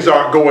wonder things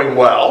aren't going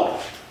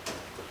well.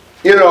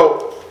 You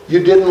know,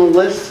 you didn't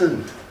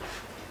listen.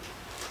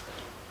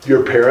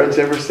 Your parents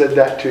ever said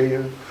that to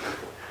you?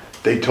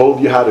 They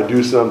told you how to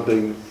do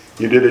something.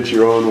 You did it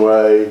your own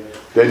way.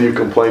 Then you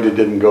complained it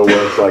didn't go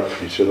well. It's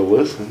like, you should have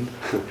listened.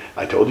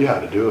 I told you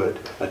how to do it.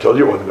 I told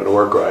you it wasn't going to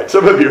work right.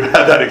 Some of you have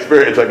had that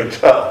experience, I can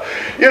tell.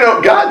 You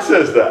know, God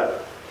says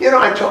that. You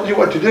know, I told you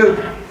what to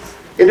do.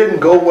 It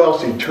didn't go well,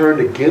 so you turned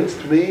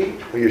against me.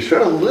 Well, you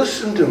should have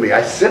listened to me.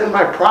 I sent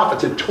my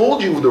prophets and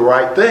told you the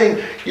right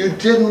thing. You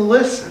didn't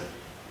listen.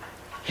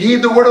 Heed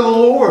the word of the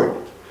Lord.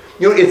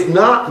 You know, it's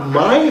not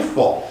my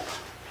fault.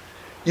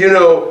 You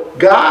know,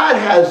 God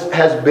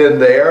has been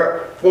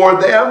there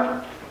for them.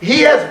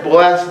 He has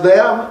blessed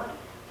them.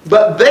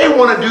 But they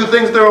want to do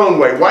things their own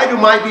way. Why do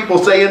my people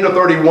say into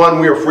 31,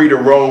 we are free to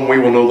roam, we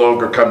will no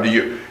longer come to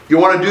you? You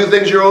want to do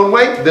things your own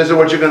way? This is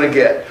what you're going to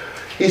get.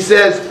 He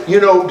says, you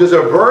know, does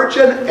a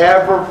virgin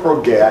ever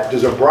forget,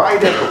 does a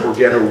bride ever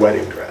forget her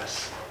wedding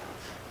dress?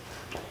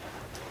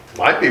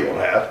 My people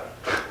have.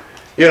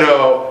 You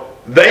know,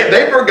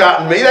 they've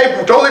forgotten me.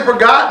 They've totally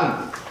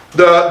forgotten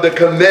the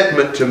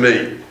commitment to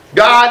me.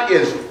 God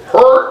is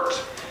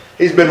hurt.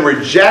 He's been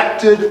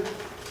rejected.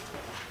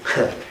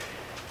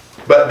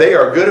 But they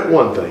are good at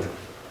one thing.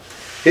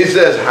 He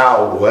says,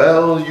 how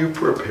well you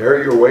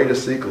prepare your way to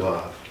seek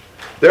love.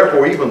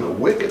 Therefore, even the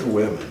wicked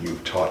women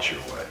you've taught your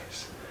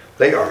ways.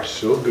 They are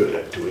so good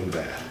at doing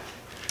bad.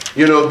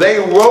 You know, they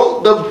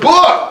wrote the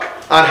book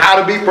on how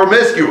to be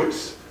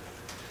promiscuous.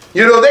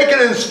 You know, they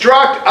can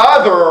instruct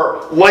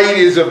other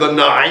ladies of the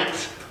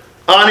night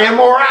on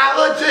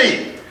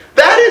immorality.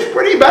 That is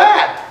pretty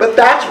bad. But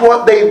that's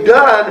what they've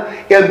done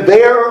in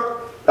their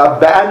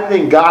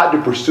abandoning God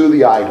to pursue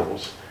the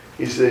idols.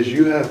 He says,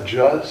 you have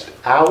just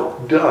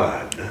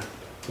outdone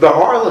the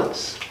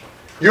harlots.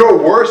 You're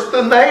worse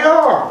than they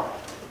are.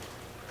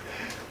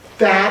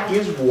 That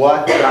is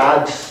what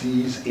God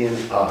sees in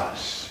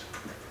us.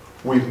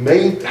 We've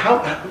made,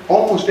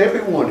 almost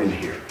everyone in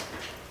here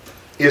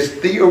is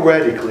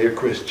theoretically a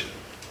Christian.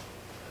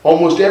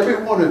 Almost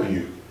every one of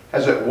you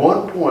has at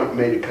one point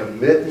made a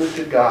commitment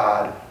to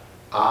God.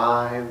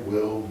 I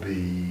will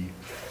be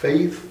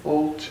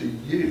faithful to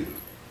you.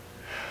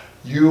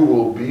 You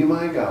will be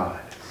my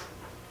God.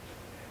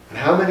 And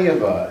how many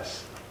of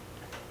us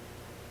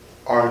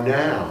are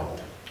now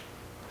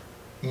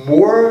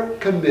more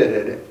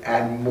committed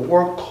and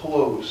more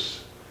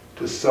close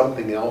to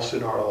something else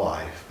in our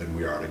life than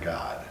we are to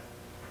God.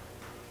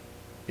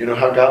 You know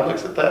how God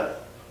looks at that?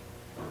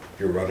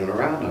 You're running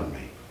around on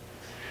me.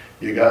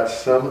 You got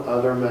some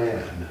other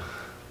man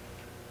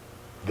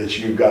that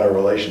you've got a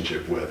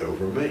relationship with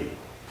over me.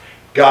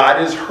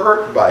 God is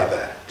hurt by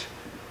that.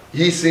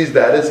 He sees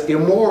that as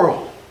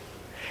immoral.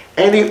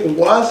 And it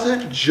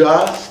wasn't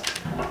just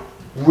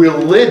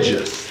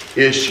religious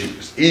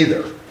issues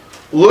either.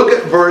 Look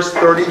at verse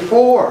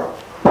 34.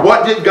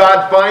 What did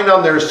God find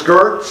on their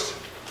skirts?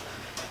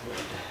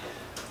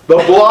 The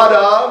blood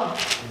of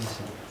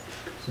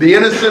the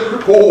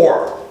innocent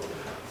poor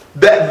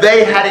that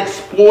they had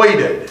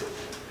exploited.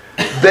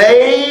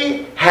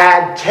 They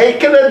had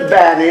taken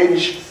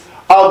advantage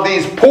of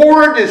these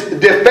poor,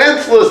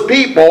 defenseless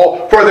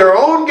people for their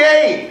own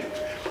gain.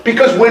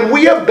 Because when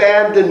we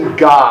abandon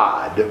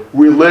God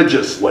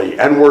religiously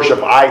and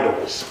worship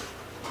idols,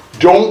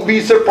 don't be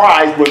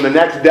surprised when the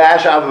next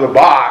dash out of the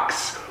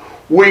box,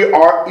 we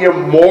are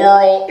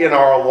immoral in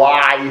our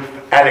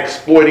life and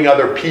exploiting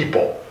other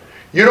people.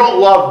 You don't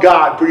love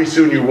God, pretty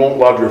soon you won't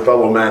love your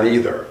fellow man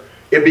either.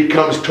 It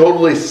becomes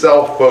totally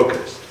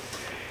self-focused.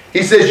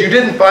 He says you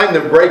didn't find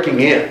them breaking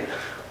in.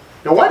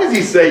 Now why does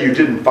he say you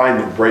didn't find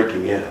them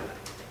breaking in?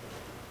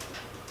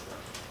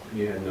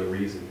 You had no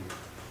reason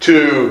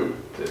To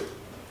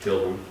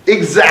kill them.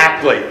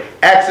 Exactly.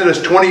 Exodus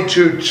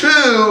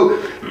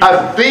 22:2,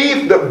 a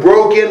thief that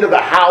broke into the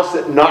house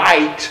at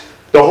night,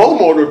 the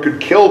homeowner could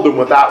kill them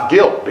without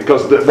guilt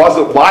because it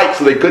wasn't light,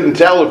 so they couldn't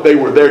tell if they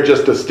were there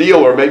just to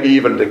steal or maybe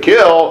even to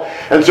kill.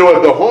 And so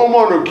if the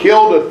homeowner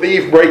killed a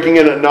thief breaking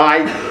in at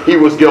night, he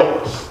was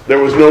guiltless. There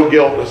was no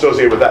guilt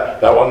associated with that.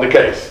 That wasn't the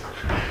case.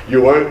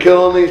 You weren't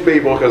killing these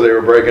people because they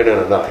were breaking in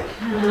at night.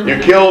 You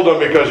killed them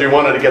because you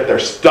wanted to get their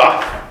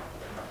stuff.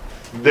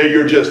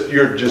 You're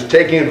just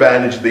taking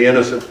advantage of the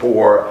innocent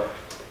poor.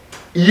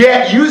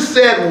 Yet you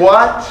said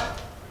what?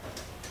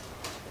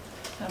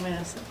 I'm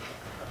innocent.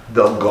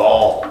 The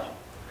gall.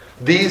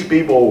 These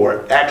people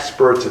were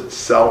experts at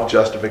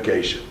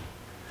self-justification.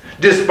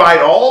 Despite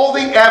all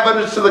the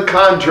evidence to the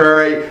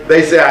contrary,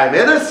 they say, I'm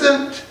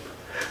innocent.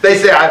 They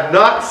say, I've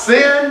not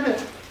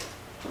sinned.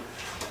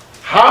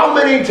 How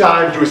many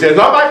times do we say, it's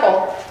not my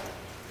fault?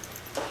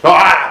 No,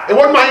 it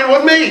wasn't mine, it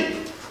wasn't me.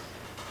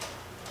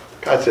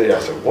 God said,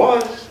 yes, it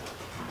was.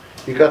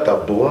 You got the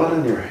blood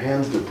on your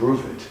hands to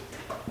prove it.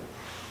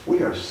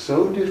 We are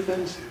so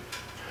defensive.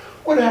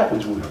 What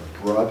happens when a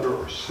brother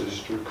or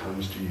sister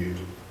comes to you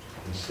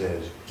and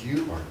says,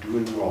 you are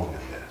doing wrong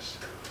in this?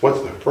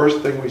 What's the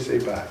first thing we say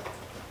back?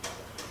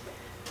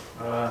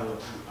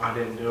 I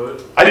didn't do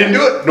it. I didn't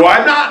do it. No,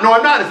 I'm not. No,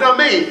 I'm not. It's not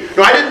me.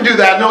 No, I didn't do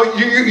that. No,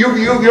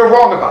 you're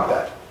wrong about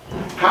that.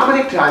 How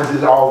many times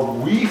is our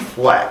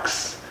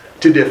reflex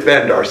to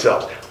defend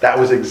ourselves? That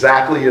was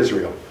exactly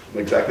Israel.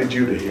 Exactly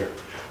Judah here.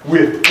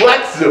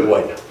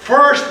 Reflexively.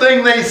 First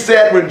thing they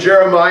said when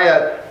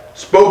Jeremiah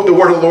spoke the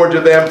word of the Lord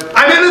to them,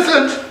 I'm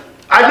innocent.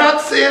 I've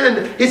not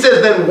sinned. He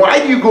says, then why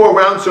do you go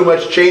around so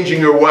much changing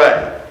your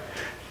way?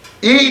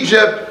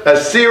 Egypt,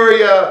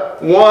 Assyria,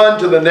 one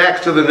to the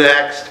next to the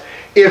next.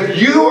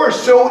 If you are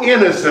so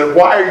innocent,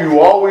 why are you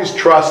always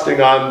trusting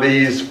on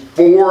these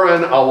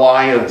foreign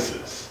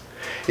alliances?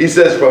 He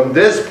says, from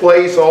this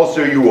place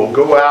also you will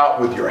go out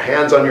with your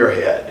hands on your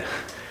head.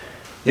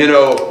 You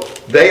know,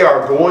 they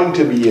are going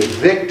to be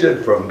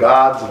evicted from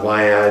God's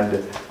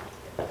land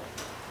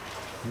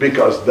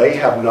because they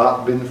have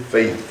not been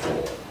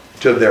faithful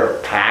to their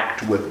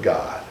pact with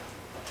God.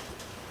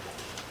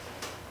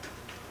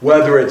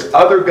 Whether it's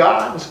other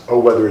gods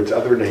or whether it's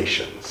other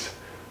nations,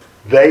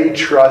 they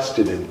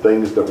trusted in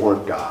things that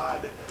weren't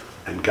God,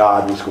 and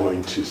God was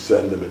going to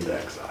send them into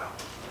exile.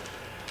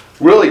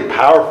 Really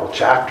powerful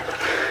chapter.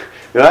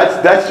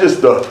 Now that's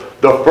just the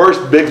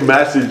first big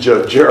message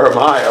of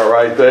Jeremiah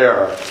right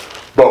there.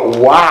 But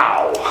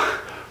wow,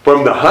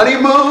 from the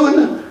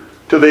honeymoon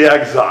to the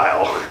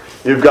exile,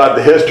 you've got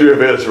the history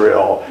of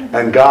Israel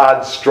and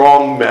God's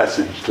strong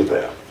message to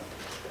them.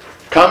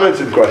 Comments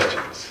and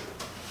questions?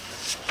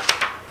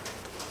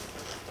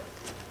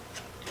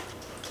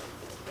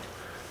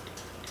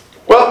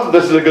 Well,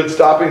 this is a good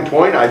stopping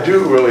point. I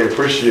do really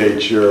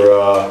appreciate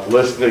your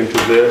listening to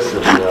this,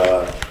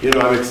 and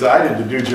I'm excited to do